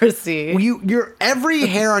 Hypocrisy. Your every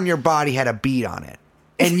hair on your body had a beat on it,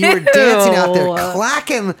 and you were dancing out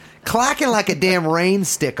there, clacking like a damn rain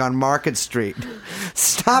stick on Market Street,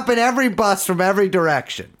 stopping every bus from every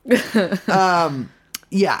direction.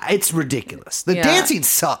 Yeah, it's ridiculous. The Yeah. dancing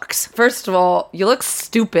sucks. First of all, you look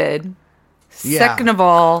stupid. Yeah. Second of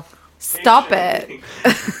all, stop it.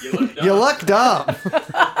 You look dumb. You look dumb.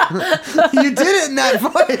 You did it in that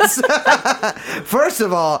voice. First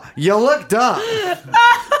of all, you look dumb.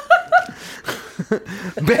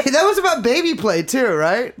 That was about baby play too,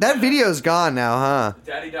 right? That video's gone now, huh?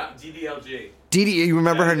 DDLG. Didi, you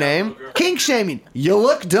remember her Daddy name? Dog Girl. Kink shaming. You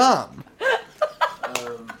look dumb.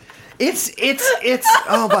 It's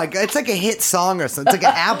oh my god, it's like a hit song or something. It's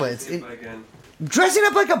like an ABBA. Again. Dressing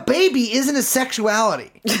up like a baby isn't a sexuality.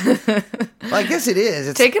 Well, I guess it is.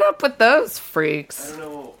 It's, Take it up with those I freaks. don't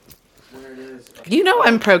know where it is. You know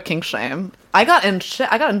I'm pro kink shame. I got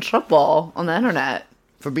in trouble on the internet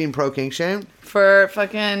for being pro kink shame. for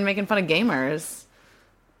fucking making fun of gamers.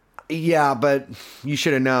 Yeah, but you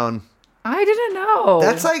should have known. I didn't know.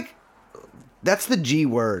 That's like That's the G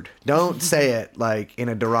word. Don't say it like in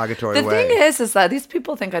a derogatory The way. thing is that these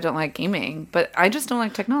people think I don't like gaming, but I just don't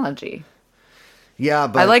like technology. Yeah,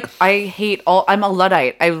 but I'm a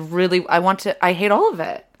Luddite. I hate all of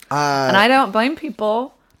it. And I don't blame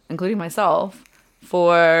people, including myself,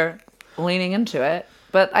 for leaning into it,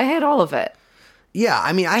 but I hate all of it. yeah,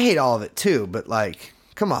 I mean, I hate all of it too. But like,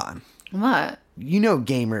 come on, What? you know,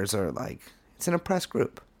 gamers are like it's an oppressed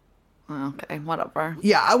group. Okay, whatever.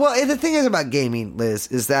 Yeah, well, the thing is about gaming, Liz,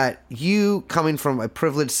 is that you coming from a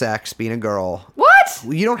privileged sex, being a girl, What?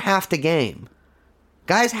 you don't have to game.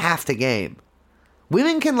 Guys have to game.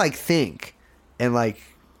 Women can like think and like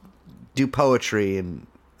do poetry and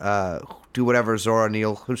do whatever Zora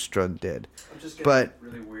Neale Hurston did. I'm just getting But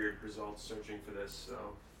really weird results searching for this,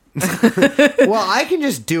 so. well, I can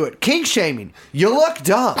just do it. Kink shaming. You look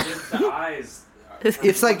dumb. The eyes.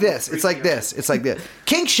 It's like this. It's like this. It's like this.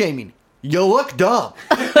 Kink shaming. You look dumb.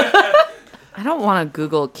 I don't want to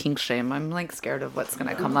Google kink shame. I'm like scared of what's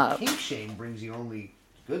gonna come up. Kink shame brings you only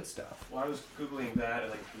good stuff. Well, I was Googling that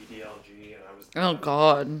and like BDLG, and I was. Oh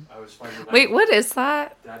God. I was finding. Like, Wait, what is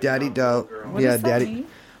that? Daddy Dumb dope. Girl. What Yeah, does that daddy. mean?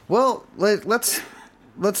 Well, let's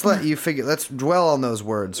let you figure. Let's dwell on those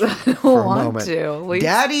words for a want moment. to. We-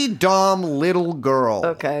 Daddy Dom Little Girl.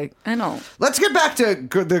 Okay, I know. Let's get back to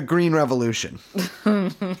the Green Revolution.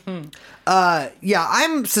 Yeah,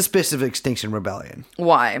 I'm suspicious of Extinction Rebellion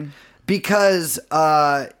Why? because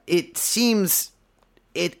it seems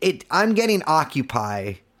I'm getting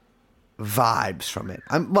Occupy vibes from it.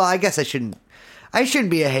 I guess I shouldn't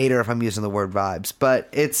be a hater if I'm using the word vibes, but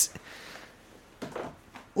it's.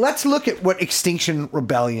 Let's look at what Extinction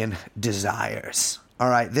Rebellion desires. All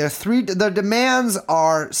right, the demands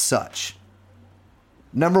are such.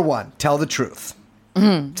 Number 1, tell the truth.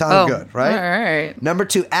 Sounds good, right? All right. Number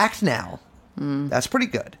 2, act now. That's pretty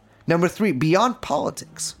good. Number 3, beyond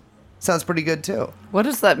politics. Sounds pretty good too. What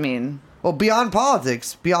does that mean? Well, beyond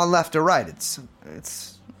politics, beyond left or right. It's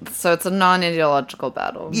So it's a non-ideological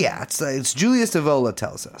battle. yeah. It's Julius Evola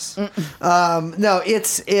tells us. No,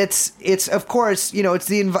 it's of course, you know, it's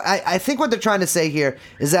the. I think what they're trying to say here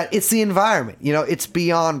is that it's the environment. You know, it's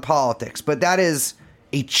beyond politics, but that is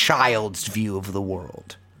a child's view of the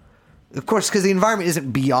world. Of course, because the environment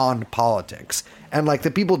isn't beyond politics, and like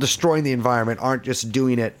the people destroying the environment aren't just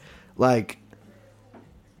doing it like.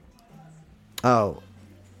 Oh,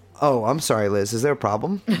 I'm sorry, Liz. Is there a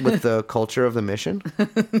problem with the culture of the mission?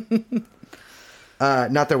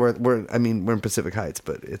 Not that we're in Pacific Heights,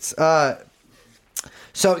 but it's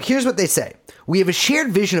so here's what they say. We have a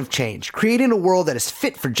shared vision of change, creating a world that is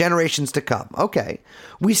fit for generations to come. Okay.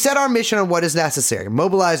 We set our mission on what is necessary,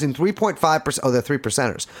 mobilizing 3.5%, oh, they're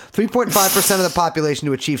 3%ers, 3.5% of the population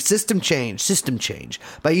to achieve system change,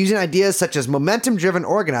 by using ideas such as momentum-driven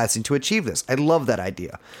organizing to achieve this. I love that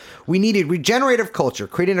idea. We need a regenerative culture,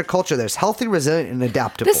 creating a culture that is healthy, resilient, and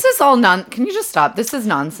adaptable. This is all Can you just stop? This is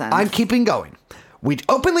nonsense. I'm keeping going. We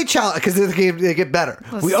openly challenge, because they get better.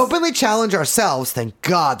 We openly challenge ourselves. Thank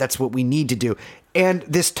God that's what we need to do. And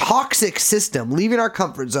this toxic system, leaving our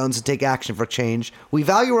comfort zones to take action for change. We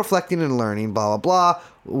value reflecting and learning, blah, blah, blah.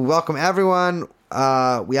 We welcome everyone.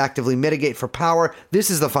 We actively mitigate for power.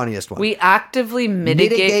 This is the funniest one. We actively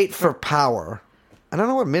mitigate for power. I don't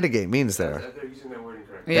know what mitigate means there. They're using that word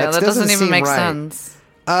incorrectly. Yeah, That that doesn't doesn't even seem make right. sense.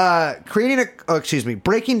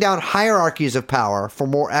 Breaking down hierarchies of power for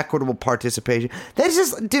more equitable participation. That's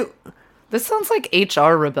just, dude, This sounds like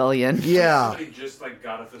HR rebellion. yeah. Somebody just like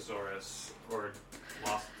got a thesaurus or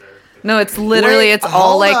lost their. No, it's literally, Wait, it's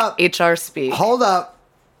all hold like up. HR speak. Hold up.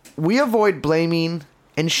 We avoid blaming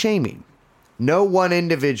and shaming. No one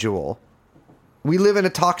individual. We live in a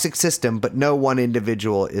toxic system, but no one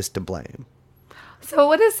individual is to blame. So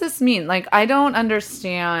what does this mean? Like, I don't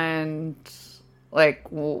understand, like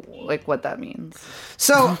what that means.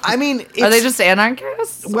 So, I mean, Are they just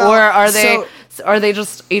anarchists, Well, or are they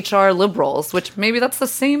just HR liberals? Which maybe that's the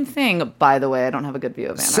same thing. By the way, I don't have a good view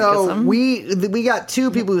of anarchism. So we got two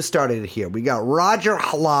people who started it here. We got Roger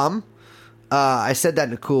Hallam. I said that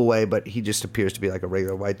in a cool way, but he just appears to be like a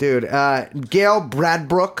regular white dude. Gail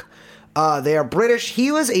Bradbrook. They are British.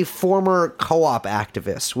 He was a former co-op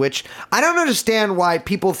activist, which I don't understand why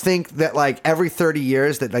people think that like every 30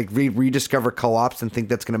 years that like rediscover co-ops and think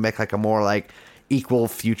that's going to make like a more like equal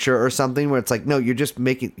future or something, where it's like, no, you're just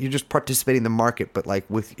participating in the market, but like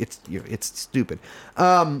with it's stupid.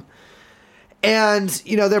 And,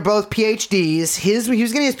 you know, they're both PhDs. He was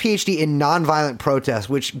getting his PhD in nonviolent protest,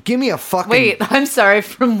 which give me a fucking... Wait, I'm sorry,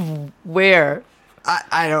 from where?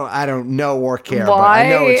 I don't know or care, Why? but I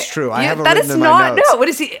know it's true. I haven't that written is in my not, notes. no, what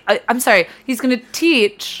is he? I'm sorry, he's going to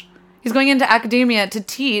teach He's going into academia to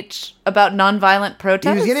teach about nonviolent He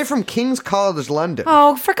protest. was getting it from King's College London.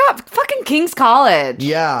 Oh, forgot fucking King's College.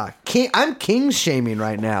 Yeah, I'm King's shaming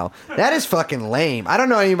right now. That is fucking lame. I don't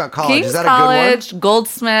know anything about college. King's Is that College, a good one?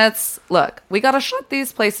 Goldsmiths. Look, we gotta shut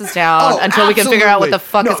these places down Oh, until we can figure out what the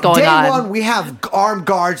fuck No, is going day on. one, we have armed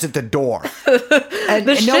guards at the door. And,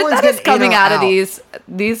 The and shit no one's that is getting in coming or out of out.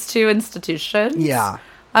 these two institutions. Yeah,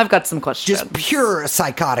 I've got some questions. just pure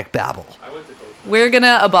psychotic babble. I went to Goldsmiths. We're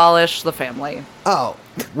gonna abolish the family. Oh,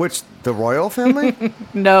 which the royal family?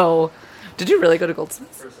 No. Did you really go to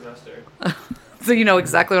Goldsmiths? For a semester. So you know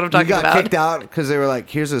exactly what I'm You talking got about. kicked out because they were like,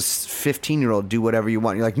 "Here's a 15-year-old, do whatever you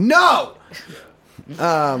want." You're like, "No."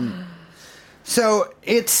 So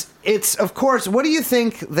it's of course. What do you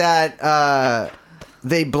think that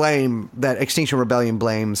they blame, that Extinction Rebellion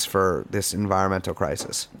blames for this environmental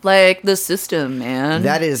crisis? Like the system, man.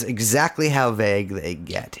 That is exactly how vague they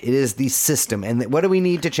get. It is the system. And what do we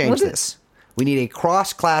need to change What is- this? We need a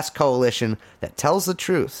cross-class coalition that tells the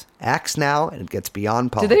truth, acts now, and gets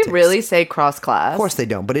beyond Do politics. they really say cross class? Of course they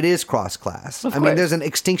don't, but it is cross-class. Of I mean, course. there's an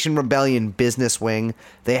Extinction Rebellion business wing.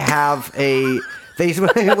 They have a... They,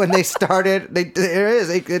 when they started, there is.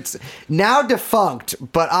 It's now defunct,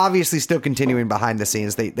 but obviously still continuing behind the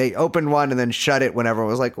scenes. They opened one and then shut it when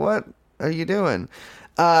everyone was like, "What are you doing?"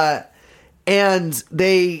 And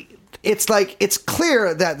it's like, it's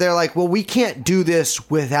clear that they're like, well, we can't do this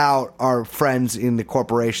without our friends in the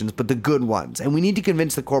corporations, but the good ones, and we need to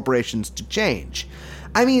convince the corporations to change.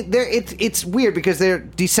 I mean, it's weird because they're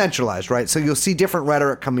decentralized, right? So you'll see different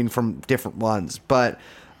rhetoric coming from different ones, but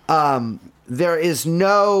there is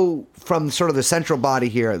no, from sort of the central body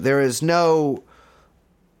here, there's nobody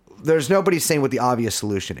saying what the obvious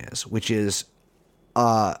solution is, which is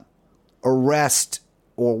arrest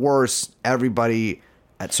or worse everybody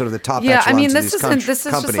at sort of the top Yeah, echelons I mean, of this these isn't. This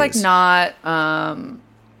is just like companies. not.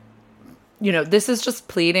 This is just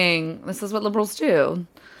pleading. This is what liberals do.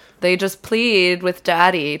 They just plead with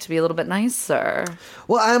daddy to be a little bit nicer.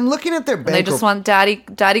 Well, I'm looking at their And bank. they just want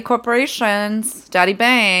daddy corporations, daddy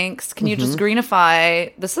banks. Can you just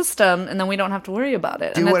greenify the system and then we don't have to worry about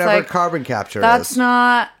it? do And it's whatever like, carbon capture that's is.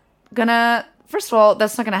 not gonna. First of all,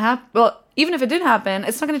 that's not gonna happen. Well, even if it did happen,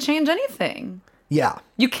 it's not gonna change anything. Yeah.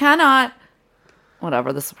 You cannot.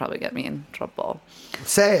 Whatever. This will probably get me in trouble.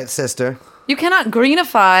 Say it, sister. You cannot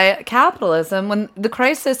greenify capitalism when the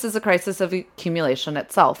crisis is a crisis of accumulation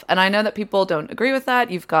itself. And I know that people don't agree with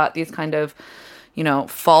that. You've got these kind of,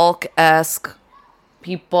 Falk-esque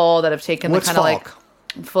people that have taken What's the kind of Falk?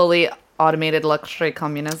 like fully automated luxury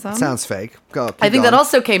communism. Sounds fake. Go. I think that going.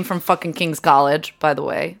 also came from fucking King's College, by the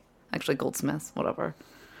way. Actually, Goldsmiths, whatever.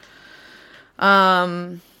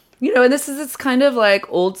 And this is this kind of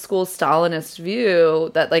like old school Stalinist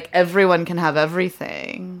view that like everyone can have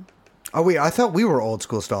everything. Oh wait, I thought we were old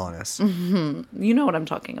school Stalinists. You know what I'm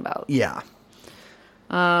talking about. Yeah.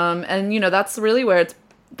 And that's really where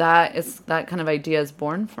that kind of idea is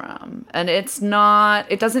born from. And it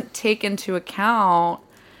doesn't take into account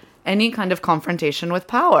any kind of confrontation with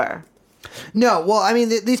power. No, well, I mean,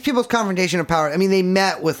 these people's confrontation of power. I mean, they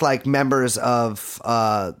met with like members of,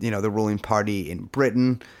 the ruling party in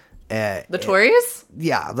Britain. The Tories?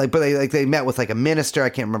 Yeah, but they met with like a minister. I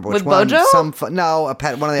can't remember which With one. Bojo? One of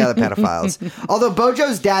the other pedophiles. Although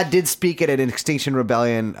Bojo's dad did speak at an Extinction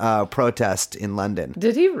Rebellion protest in London.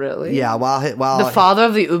 Did he really? Yeah, while The father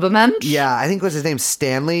of the Ubermensch? yeah, I think was his name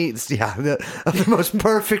Stanley. Yeah, the most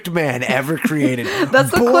perfect man ever created.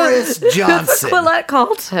 That's Boris Johnson. That's what Quillette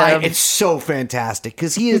called him. It's so fantastic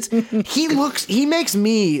because he makes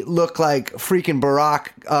me look like freaking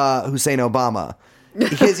Barack Hussein Obama.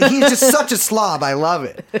 Because he's just such a slob. I love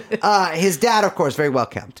it. His dad, of course, very well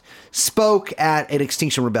kept, spoke at an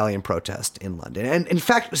Extinction Rebellion protest in London. And in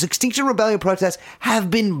fact, Extinction Rebellion protests have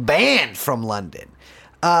been banned from London.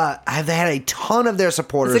 They had a ton of their Is it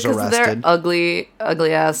supporters because of their arrested.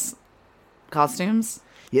 ugly ass costumes?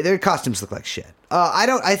 Yeah, their costumes look like shit.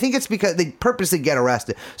 I think it's because they purposely get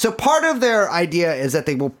arrested. So part of their idea is that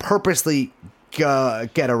they will purposely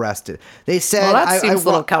get arrested. They said, Well, that seems a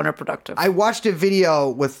little counterproductive. I watched a video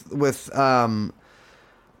with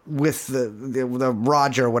the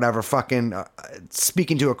Roger, whatever, fucking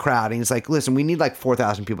speaking to a crowd, and he's like, "Listen, we need like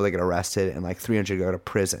 4,000 people to get arrested and like 300 to go to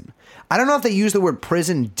prison." I don't know if they use the word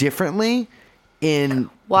prison differently in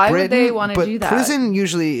Why would Britain, they wanna but do that? prison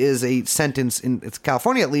usually is a sentence in it's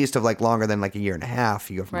California at least of like longer than like a year and a half.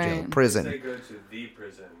 You go from jail to Right. They prison. go to the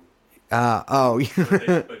prison, Oh, but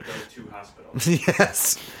go to hospital.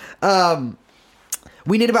 yes.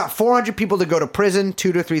 We need about 400 people to go to prison,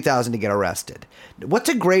 2,000 to 3,000 to get arrested. What's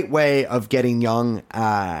a great way of getting young,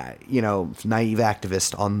 naive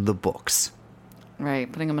activists on the books?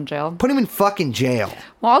 Right, putting them in jail. Put him in fucking jail.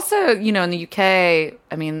 Well, also, in the UK,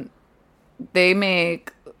 I mean, they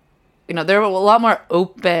make, they're a lot more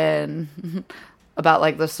open about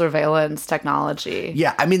like the surveillance technology.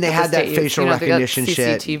 Yeah, I mean, they had that facial recognition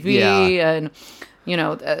shit. CCTV Yeah. and,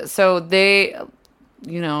 so they,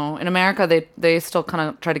 in America, they still kind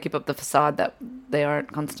of try to keep up the facade that they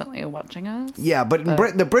aren't constantly watching us. Yeah, but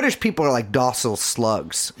in the British people are like docile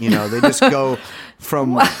slugs. They just go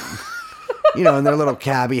from, in their little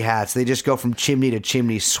cabbie hats, they just go from chimney to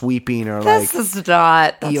chimney sweeping or That's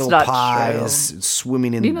not eel pies, true.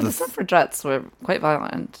 swimming in The suffragettes were quite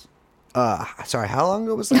violent. Sorry, how long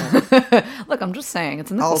ago was that? Look, I'm just saying,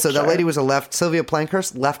 it's in the Also, culture. that lady was Sylvia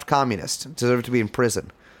Plankhurst, left communist, deserved to be in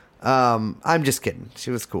prison. I'm just kidding.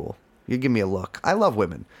 She was cool. You give me a look. I love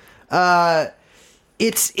women.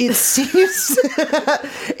 It seems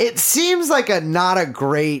it seems like not a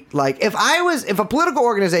great, like, if a political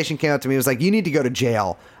organization came up to me and was like, you need to go to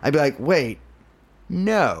jail, I'd be like, wait,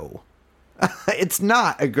 no. It's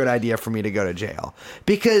not a good idea for me to go to jail.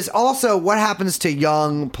 Because also, what happens to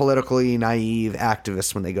young, politically naive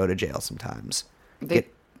activists when they go to jail sometimes? They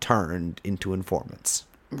get turned into informants.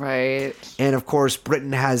 Right. And of course,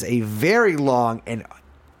 Britain has a very long and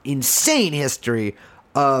insane history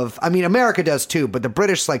of, I mean, America does too, but the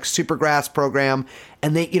British like Supergrass program,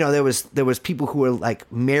 and they, there was people who were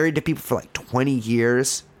like married to people for like 20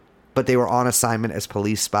 years, but they were on assignment as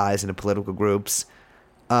police spies into political groups.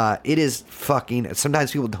 It is fucking,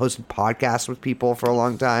 sometimes people hosted podcasts with people for a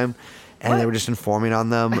long time, and they were just informing on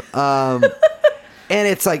them. And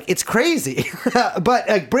it's like, it's crazy. But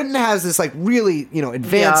like Britain has this like really,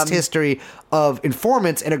 advanced history of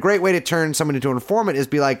informants, and a great way to turn someone into an informant is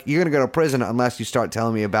be like, you're going to go to prison unless you start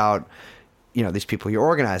telling me about, these people you're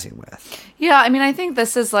organizing with. Yeah, I mean, I think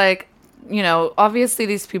this is like, obviously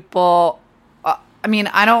these people, I mean,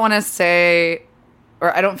 I don't want to say,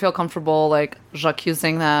 or I don't feel comfortable like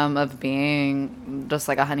accusing them of being just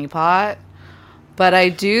like a honeypot, but I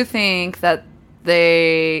do think that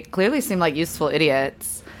they clearly seem like useful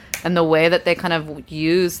idiots, and the way that they kind of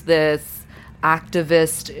use this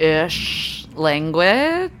activist-ish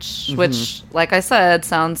language, which, like I said,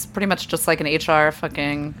 sounds pretty much just like an HR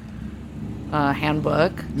fucking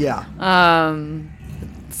handbook. Yeah.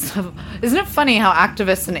 So, isn't it funny how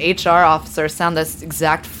activists and HR officers sound this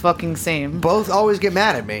exact fucking same? Both always get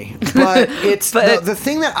mad at me. But it's the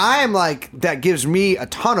thing that I am like, that gives me a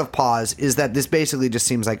ton of pause is that this basically just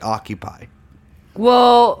seems like Occupy.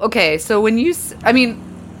 Well, okay, so when you,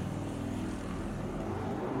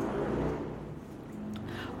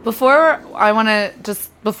 before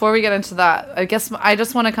we get into that, I guess I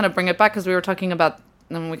just want to kind of bring it back because we were talking about,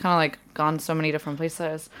 and we kind of like gone so many different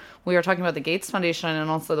places. We were talking about the Gates Foundation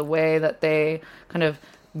and also the way that they kind of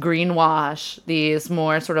greenwash these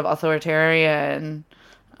more sort of authoritarian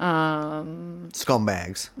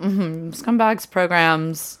scumbags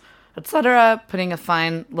programs, etc., putting a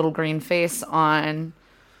fine little green face on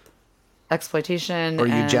exploitation or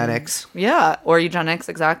eugenics. Yeah, or eugenics,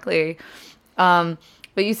 exactly. But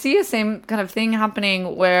you see the same kind of thing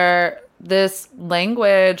happening where this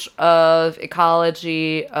language of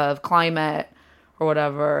ecology, of climate, or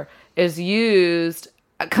whatever, is used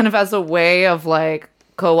kind of as a way of like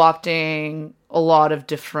co-opting a lot of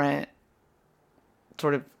different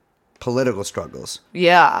sort of political struggles.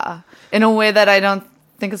 Yeah, in a way that I don't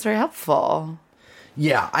think is very helpful.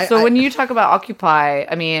 Yeah. When you talk about Occupy,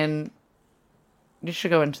 I mean, you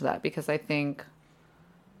should go into that because I think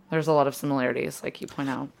there's a lot of similarities, like you point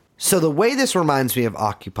out. So the way this reminds me of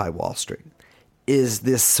Occupy Wall Street is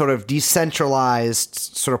this sort of decentralized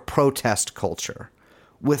sort of protest culture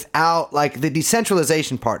without, like, the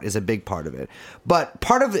decentralization part is a big part of it. But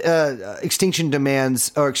part of Extinction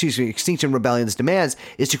Rebellion's demands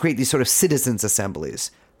is to create these sort of citizens'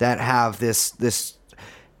 assemblies that have this,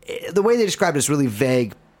 the way they describe it is really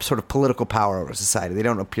vague sort of political power over society. They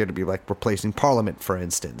don't appear to be like replacing parliament, for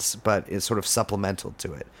instance, but it's sort of supplemental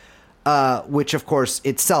to it. Which, of course,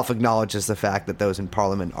 itself acknowledges the fact that those in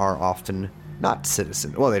parliament are often not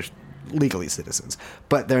citizens. Well, they're legally citizens,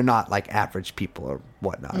 but they're not like average people or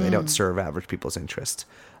whatnot. They don't serve average people's interests.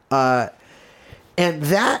 And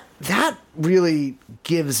that really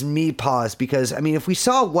gives me pause because, I mean, if we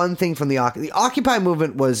saw one thing from the Occupy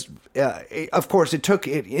movement was, of course, it took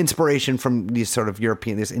inspiration from these sort of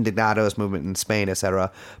European, this Indignados movement in Spain,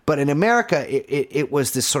 etc. But in America, it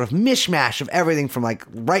was this sort of mishmash of everything from like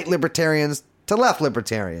right libertarians to left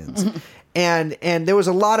libertarians. And there was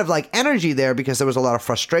a lot of like energy there because there was a lot of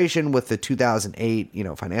frustration with the 2008,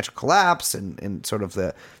 financial collapse and sort of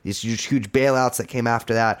these huge bailouts that came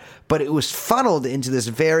after that. But it was funneled into this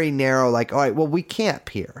very narrow, like, all right, well, we camp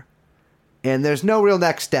here. and there's no real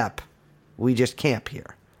next step. We just camp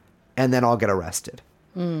here, and then I'll get arrested.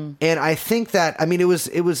 And I think that, I mean,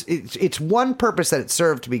 it's one purpose that it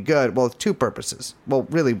served to be good. Well, two purposes. Well,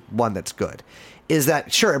 really one that's good is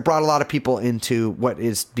that, sure, it brought a lot of people into what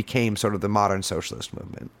became sort of the modern socialist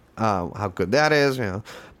movement. How good that is,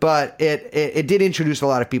 but it did introduce a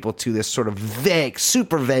lot of people to this sort of vague,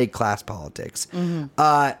 super vague class politics. And,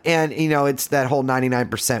 it's that whole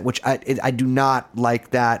 99%, which I do not like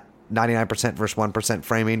that 99% versus 1%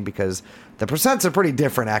 framing, because the percents are pretty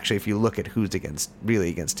different, actually, if you look at who's really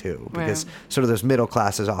against who, because sort of those middle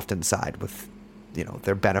classes often side with,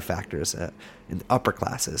 their benefactors in the upper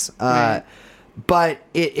classes. But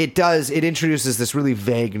it introduces this really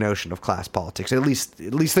vague notion of class politics, at least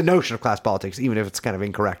the notion of class politics, even if it's kind of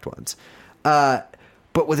incorrect ones. But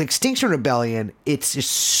with Extinction Rebellion, it's just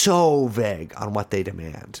so vague on what they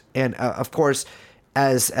demand. And of course,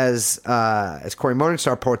 as Cory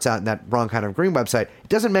Morningstar reports out in that Wrong Kind of Green website, it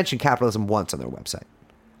doesn't mention capitalism once on their website.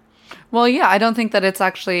 Well, yeah, I don't think that it's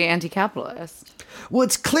actually anti-capitalist. Well,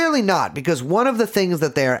 it's clearly not, because one of the things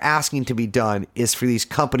that they are asking to be done is for these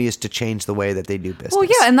companies to change the way that they do business. Well,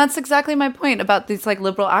 yeah, and that's exactly my point about these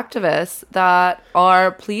liberal activists that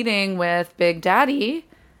are pleading with Big Daddy,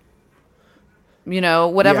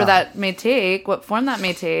 whatever that may take, what form that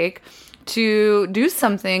may take, to do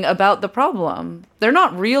something about the problem. They're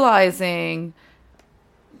not realizing,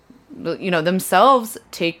 themselves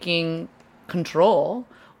taking control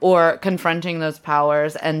or confronting those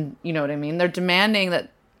powers, and you know what I mean? They're demanding that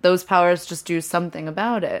those powers just do something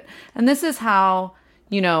about it. And this is how,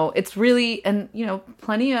 it's really, and,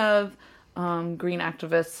 plenty of green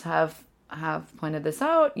activists have pointed this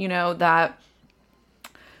out, that,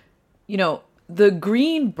 the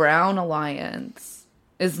green-brown alliance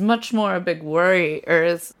is much more a big worry,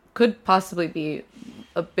 or could possibly be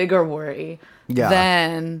a bigger worry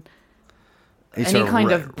than any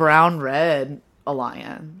kind of brown-red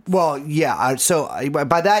alliance. Well, yeah. So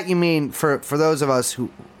by that you mean, for those of us who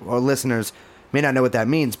are listeners may not know what that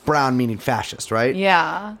means, brown meaning fascist, right?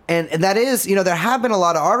 Yeah. And that is, there have been a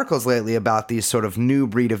lot of articles lately about these sort of new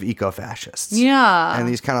breed of eco-fascists. Yeah. And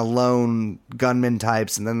these kind of lone gunman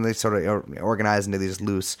types, and then they sort of organize into these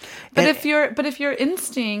loose. But if your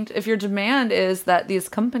demand is that these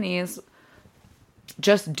companies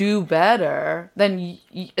just do better, then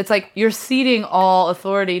it's like you're ceding all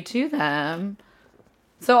authority to them.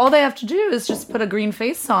 So all they have to do is just put a green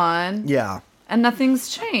face on. Yeah. And nothing's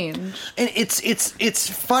changed. And it's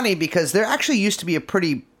funny because there actually used to be a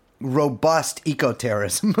pretty robust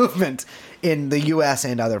eco-terrorism movement in the U.S.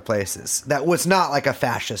 and other places that was not like a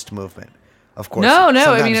fascist movement. Of course,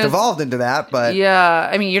 sometimes it's evolved into that, but yeah,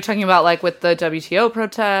 I mean, you're talking about with the WTO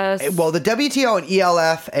protests. Well, the WTO and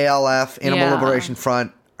ELF, ALF, Animal Liberation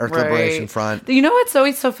Front, Earth Liberation Front. You know what's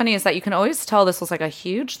always so funny is that you can always tell this was a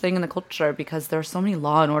huge thing in the culture because there are so many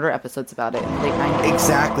Law and Order episodes about it in the late 90s.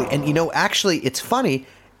 Exactly, and actually, it's funny.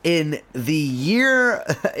 In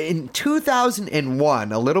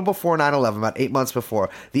 2001, a little before 9/11, about 8 months before,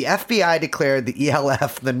 the FBI declared the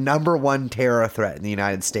ELF the number one terror threat in the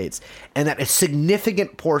United States, and that a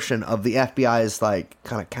significant portion of the FBI's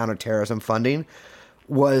kind of counterterrorism funding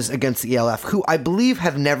was against the ELF, who I believe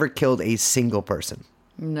have never killed a single person.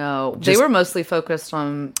 No, they were mostly focused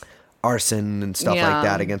on arson and stuff like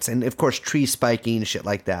that and of course tree spiking, shit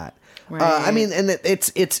like that. Right. I mean, and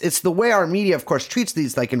it's the way our media, of course, treats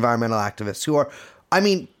these environmental activists who are. I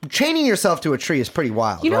mean, chaining yourself to a tree is pretty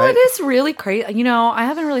wild. You know, right? It is really crazy. I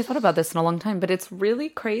haven't really thought about this in a long time, but it's really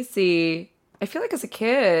crazy. I feel like as a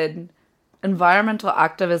kid, environmental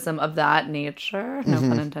activism of that nature, no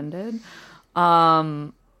pun intended,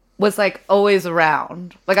 was always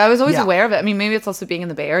around. I was always aware of it. I mean, maybe it's also being in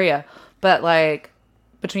the Bay Area, but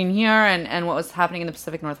between here and what was happening in the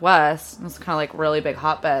Pacific Northwest, it was kind of really big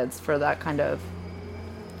hotbeds for that kind of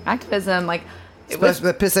activism.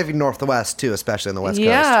 The Pacific Northwest too, especially on the West Coast.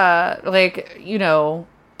 Yeah,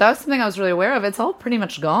 that was something I was really aware of. It's all pretty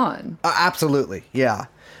much gone. Absolutely, yeah.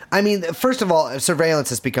 I mean, first of all, surveillance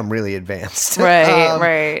has become really advanced.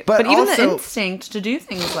 Right. But even also, the instinct to do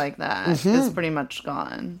things like that is pretty much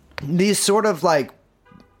gone. These sort of the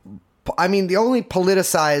only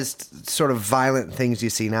politicized sort of violent things you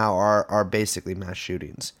see now are basically mass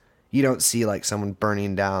shootings. You don't see someone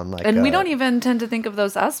burning down and we don't even tend to think of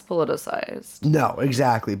those as politicized. No,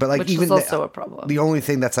 exactly. But which even is also a problem. The only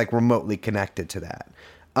thing that's remotely connected to that.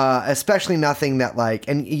 Especially nothing that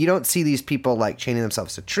and you don't see these people chaining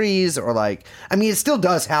themselves to trees or I mean, it still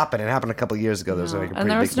does happen. It happened a couple of years ago. There was and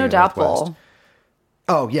there was no DAPL.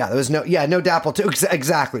 Oh yeah, there was no DAPL too.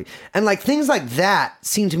 Exactly. And things like that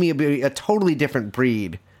seem to me to be a totally different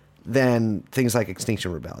breed than things like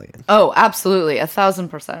Extinction Rebellion. Oh, absolutely,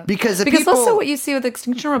 1,000%. Because the because people- also what you see with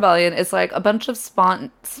Extinction Rebellion is like a bunch of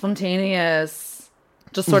spontaneous,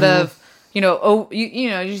 just sort of, you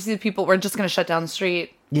see the people, we're just going to shut down the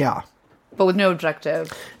street, Yeah, but with no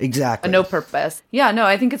objective, exactly. and no purpose. Yeah, no,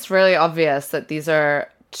 I think it's really obvious that these are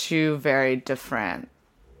two very different,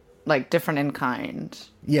 like different in kind.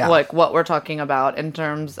 Yeah. Like what we're talking about in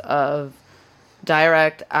terms of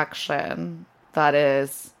direct action that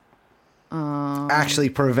is Actually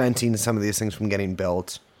preventing some of these things from getting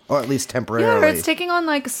built, or at least yeah, temporarily. or it's taking on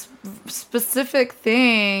like specific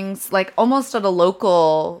things, like almost at a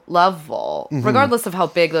local level, Mm-hmm. regardless of how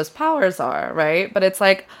big those powers are, right? But it's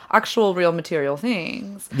like actual, real material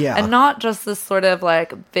things, Yeah. and not just this sort of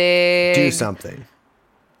like big Do something.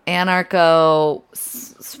 anarcho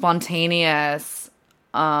spontaneous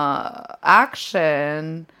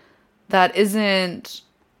action that isn't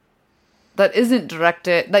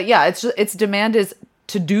directed, that its demand is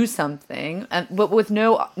to do something, and but with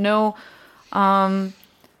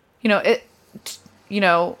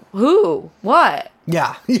who, what,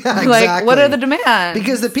 Yeah, yeah, exactly. like what are the demands?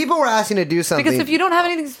 Because the people were asking to do something. Because if you don't have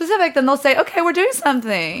anything specific, then they'll say, okay, we're doing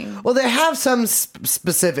something. Well, they have some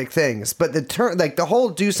specific things, but the whole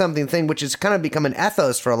do something thing, which has kind of become an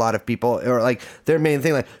ethos for a lot of people, or like their main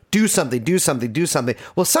thing, like do something, do something, do something.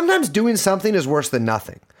 Well, sometimes doing something is worse than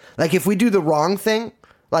nothing. Like if we do the wrong thing,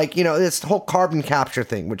 like, this whole carbon capture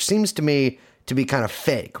thing, which seems to me to be kind of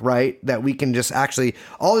fake, right? That we can just actually,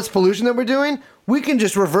 all this pollution that we're doing, we can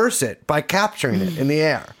just reverse it by capturing it in the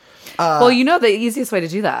air. Well, the easiest way to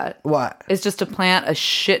do that What? is just to plant a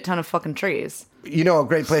shit ton of fucking trees. A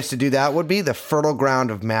great place to do that would be the fertile ground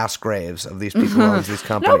of mass graves of these people who own these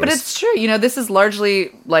companies. No, but it's true. This is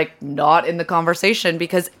largely like not in the conversation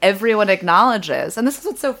because everyone acknowledges, and this is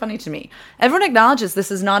what's so funny to me. Everyone acknowledges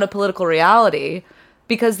this is not a political reality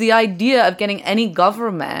because the idea of getting any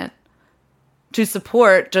government to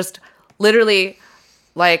support just literally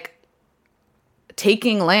like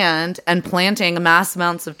taking land and planting mass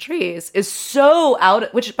amounts of trees is so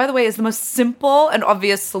which by the way is the most simple and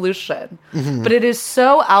obvious solution, but it is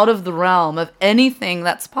so out of the realm of anything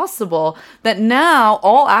that's possible that now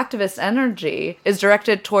all activist energy is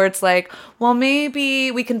directed towards like, well,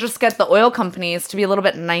 maybe we can just get the oil companies to be a little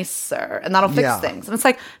bit nicer and that'll fix Yeah. things. And it's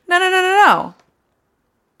like, no.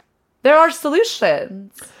 There are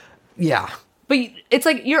solutions. Yeah. But it's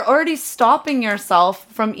like you're already stopping yourself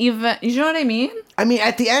from even, you know what I mean? I mean,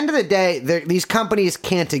 at the end of the day, these companies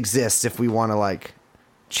can't exist if we want to, like,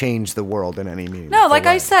 change the world in any meaningful No, like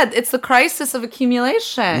way. I said, it's the crisis of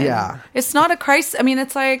accumulation. Yeah. It's not a crisis. I mean,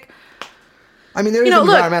 it's like, I mean, there is know, an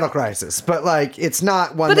look- environmental crisis, but, like, it's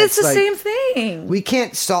not one but that's, it's the like, same thing. We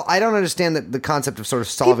can't solve... I don't understand the concept of sort of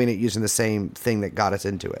solving it using the same thing that got us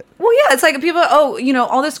into it. Well, yeah, it's like people,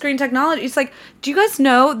 all this green technology. It's like, do you guys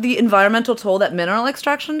know the environmental toll that mineral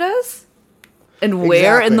extraction does? And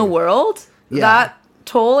where in the Exactly. world Yeah. that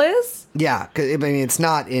toll is? Yeah, 'cause, I mean, it's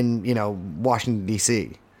not in, Washington,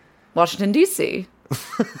 D.C. Washington, D.C.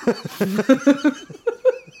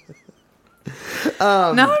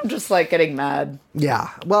 Now I'm just like getting mad. Yeah.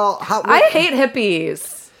 Well, I hate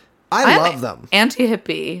hippies. I I'm love them.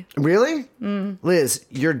 Anti-hippie. Really? Liz,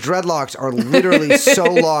 your dreadlocks are literally so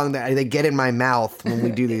long that they get in my mouth when we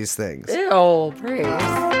do these things. Ew, praise.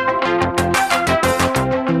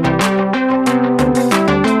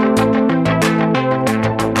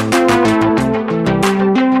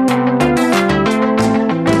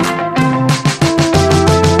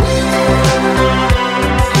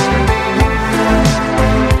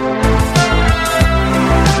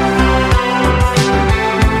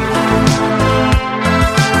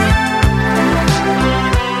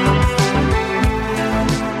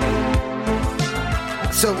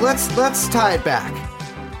 So let's tie it back.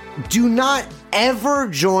 Do not ever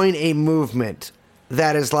join a movement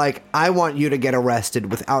that is like, I want you to get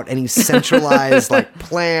arrested without any centralized like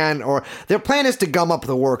plan, or their plan is to gum up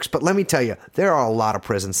the works. But let me tell you, there are a lot of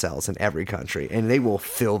prison cells in every country, and they will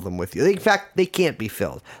fill them with you. In fact, they can't be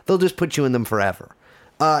filled. They'll just put you in them forever.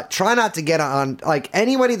 Try not to get on, like,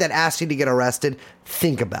 anybody that asks you to get arrested,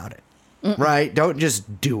 think about it, right? Don't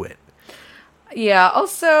just do it. Yeah,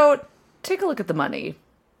 also, take a look at the money.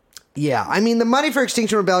 Yeah, I mean, the money for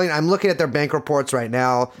Extinction Rebellion, I'm looking at their bank reports right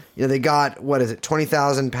now. They got,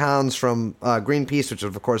 20,000 pounds from Greenpeace, which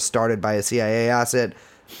was, of course, started by a CIA asset.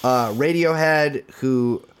 Radiohead,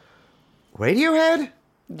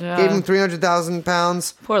 Yeah. gave them 300,000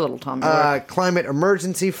 pounds. Poor little Tom York. Climate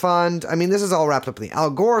Emergency Fund. I mean, this is all wrapped up in the Al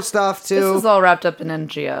Gore stuff, too. This is all wrapped up in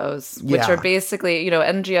NGOs, which Yeah. are basically,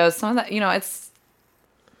 NGOs, some of that,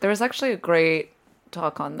 there was actually a great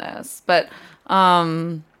talk on this, but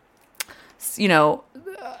you know,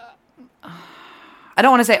 I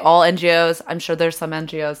don't want to say all NGOs. I'm sure there's some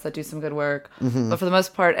NGOs that do some good work, but for the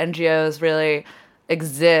most part, NGOs really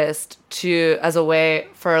exist as a way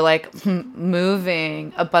for like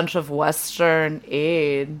moving a bunch of Western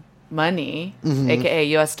aid money, aka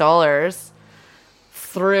US dollars,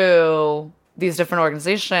 through these different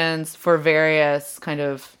organizations for various kind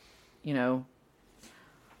of, you know,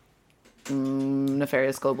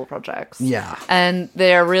 nefarious global projects. Yeah. And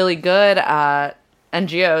they're really good at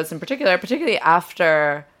NGOs in particular, particularly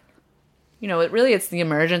after, you know, it's the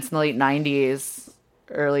emergence in the late 90s,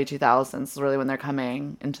 early 2000s is really when they're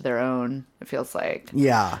coming into their own, it feels like.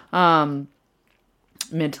 Yeah.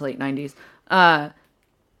 Mid to late 90s.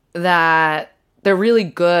 That they're really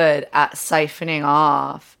good at siphoning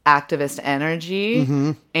off activist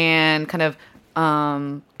energy and kind of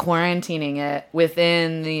quarantining it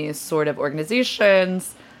within these sort of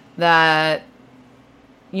organizations that,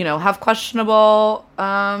 you know, have questionable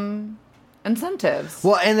incentives.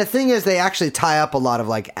 Well, and the thing is, they actually tie up a lot of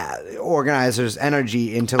like organizers'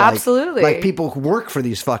 energy into like, Absolutely. like people who work for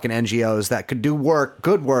these fucking NGOs that could do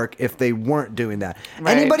good work if they weren't doing that.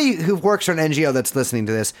 Right. Anybody who works for an NGO that's listening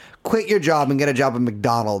to this, quit your job and get a job at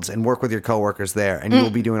McDonald's and work with your coworkers there, and you will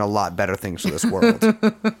be doing a lot better things for this world.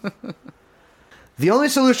 The only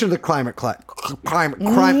solution to the climate crisis.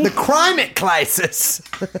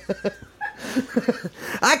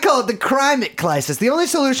 I call it the climate crisis. The only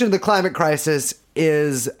solution to the climate crisis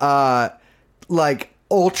is like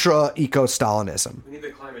ultra eco-Stalinism. We need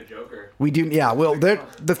the climate joker. We do, yeah. Well,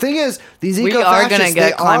 the thing is, these We are gonna eco-fascists, get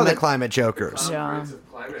they are climate- the climate jokers. Yeah. Rates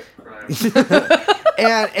of climate crime.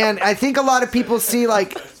 And I think a lot of people see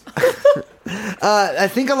like I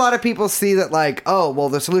think a lot of people see that like, oh, well,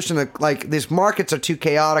 the solution to like these markets are too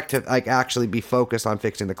chaotic to like actually be focused on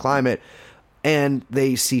fixing the climate, and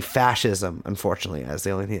they see fascism, unfortunately, as the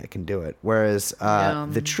only thing that can do it. Whereas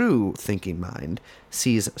the true thinking mind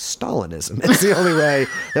sees Stalinism as the only way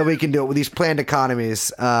that we can do it with these planned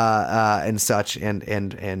economies and such,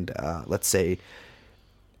 and let's say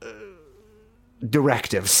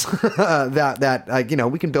directives that like, you know,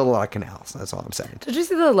 we can build a lot of canals. That's all I'm saying. Did you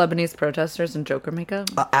see the Lebanese protesters in Joker makeup?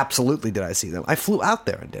 Absolutely, did I see them? I flew out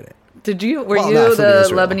there and did it. Did you? Were Well, you no, I flew to the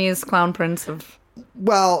Israel. Lebanese clown prince of?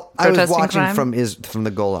 Well, I was Protesting watching crime? from the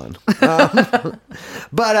Golan,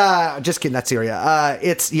 but just kidding. That's Syria.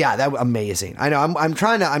 It's that amazing. I know. I'm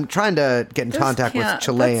trying to get in contact with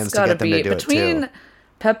Chileans to get them to do between it too.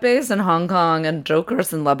 Pepe's in Hong Kong and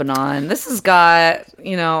Joker's in Lebanon. This has got,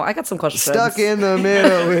 you know, I got some questions. Stuck in the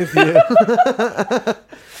middle with you.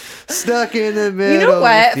 Stuck in the middle. You know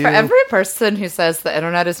what? with you. For every person who says the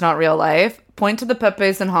internet is not real life, point to the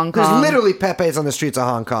Pepe's in Hong There's Kong. literally Pepe's on the streets of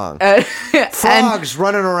Hong Kong. and, Frogs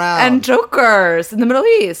running around. and Jokers in the Middle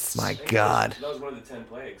East. My God. That was one of the 10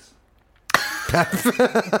 plagues.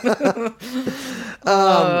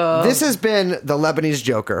 This has been the Lebanese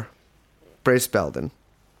Joker, Brace Belden.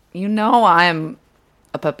 You know I'm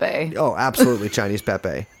a Pepe. Oh, absolutely, Chinese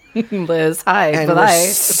Pepe. Liz, hi. And But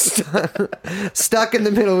we're stuck in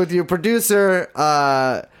the middle with your producer.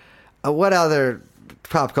 What other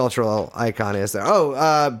pop cultural icon is there?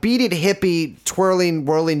 Oh, beaded hippie, twirling,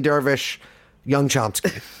 whirling dervish, young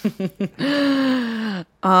Chomsky.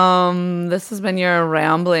 This has been your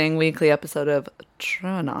rambling weekly episode of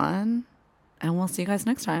Tronon, and we'll see you guys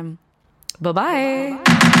next time. Bye-bye.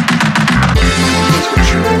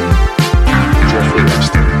 Jeffrey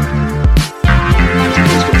Epstein.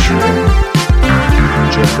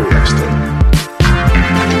 Jeffrey Epstein.